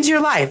 It means you're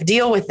alive.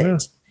 Deal with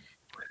it.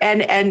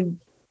 And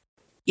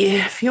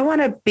if you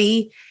want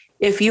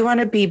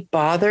to be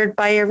bothered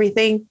by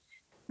everything,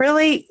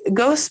 really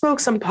go smoke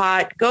some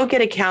pot, go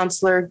get a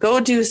counselor, go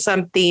do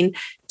something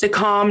to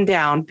calm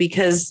down,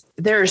 because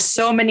there are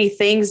so many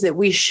things that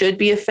we should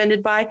be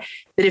offended by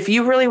that if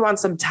you really want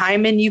some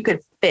time in, you could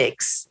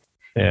fix.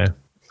 Yeah.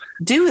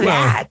 Do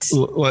that.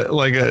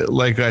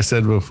 Like I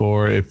said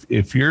before,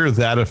 if you're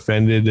that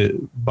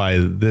offended by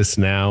this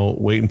now,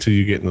 wait until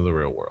you get into the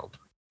real world.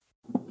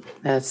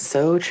 That's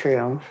so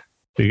true.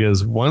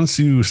 Because once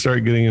you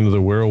start getting into the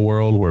real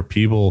world where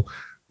people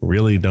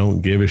really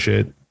don't give a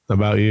shit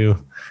about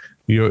you,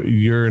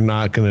 you're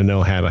not going to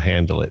know how to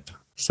handle it.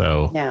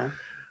 So yeah,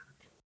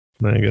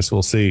 I guess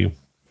we'll see.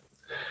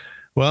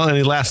 Well,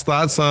 any last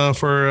thoughts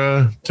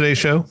for today's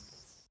show?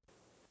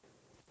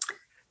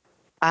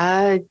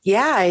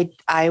 Yeah,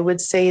 I would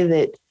say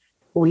that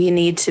we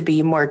need to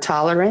be more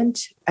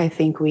tolerant. I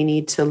think we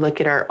need to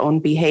look at our own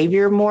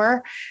behavior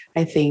more.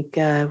 I think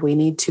we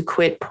need to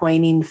quit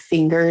pointing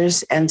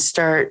fingers and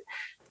start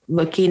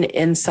looking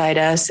inside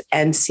us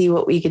and see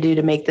what we could do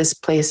to make this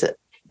place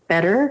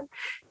better.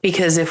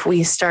 Because if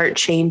we start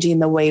changing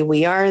the way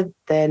we are,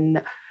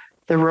 then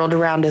the world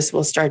around us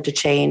will start to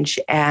change,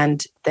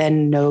 and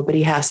then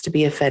nobody has to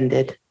be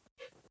offended.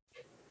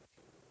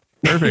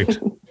 Perfect.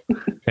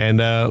 And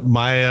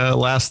my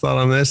last thought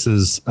on this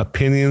is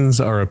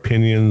opinions are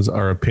opinions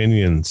are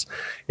opinions.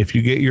 If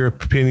you get your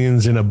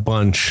opinions in a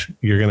bunch,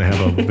 you're going to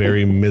have a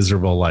very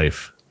miserable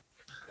life.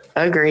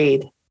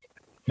 Agreed.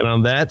 And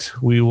on that,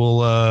 we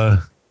will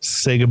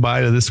say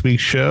goodbye to this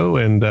week's show,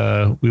 and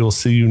we will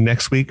see you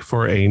next week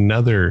for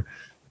another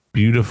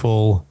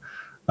beautiful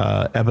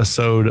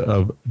episode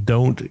of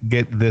Don't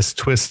Get This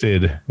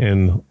Twisted.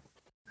 And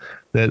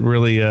that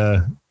really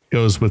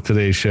goes with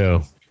today's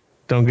show.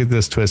 Don't get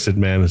this twisted,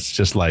 man. It's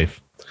just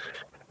life.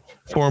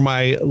 For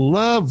my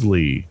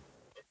lovely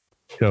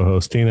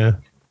co-host,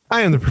 Tina,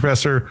 I am the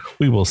professor.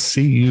 We will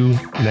see you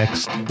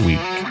next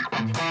week.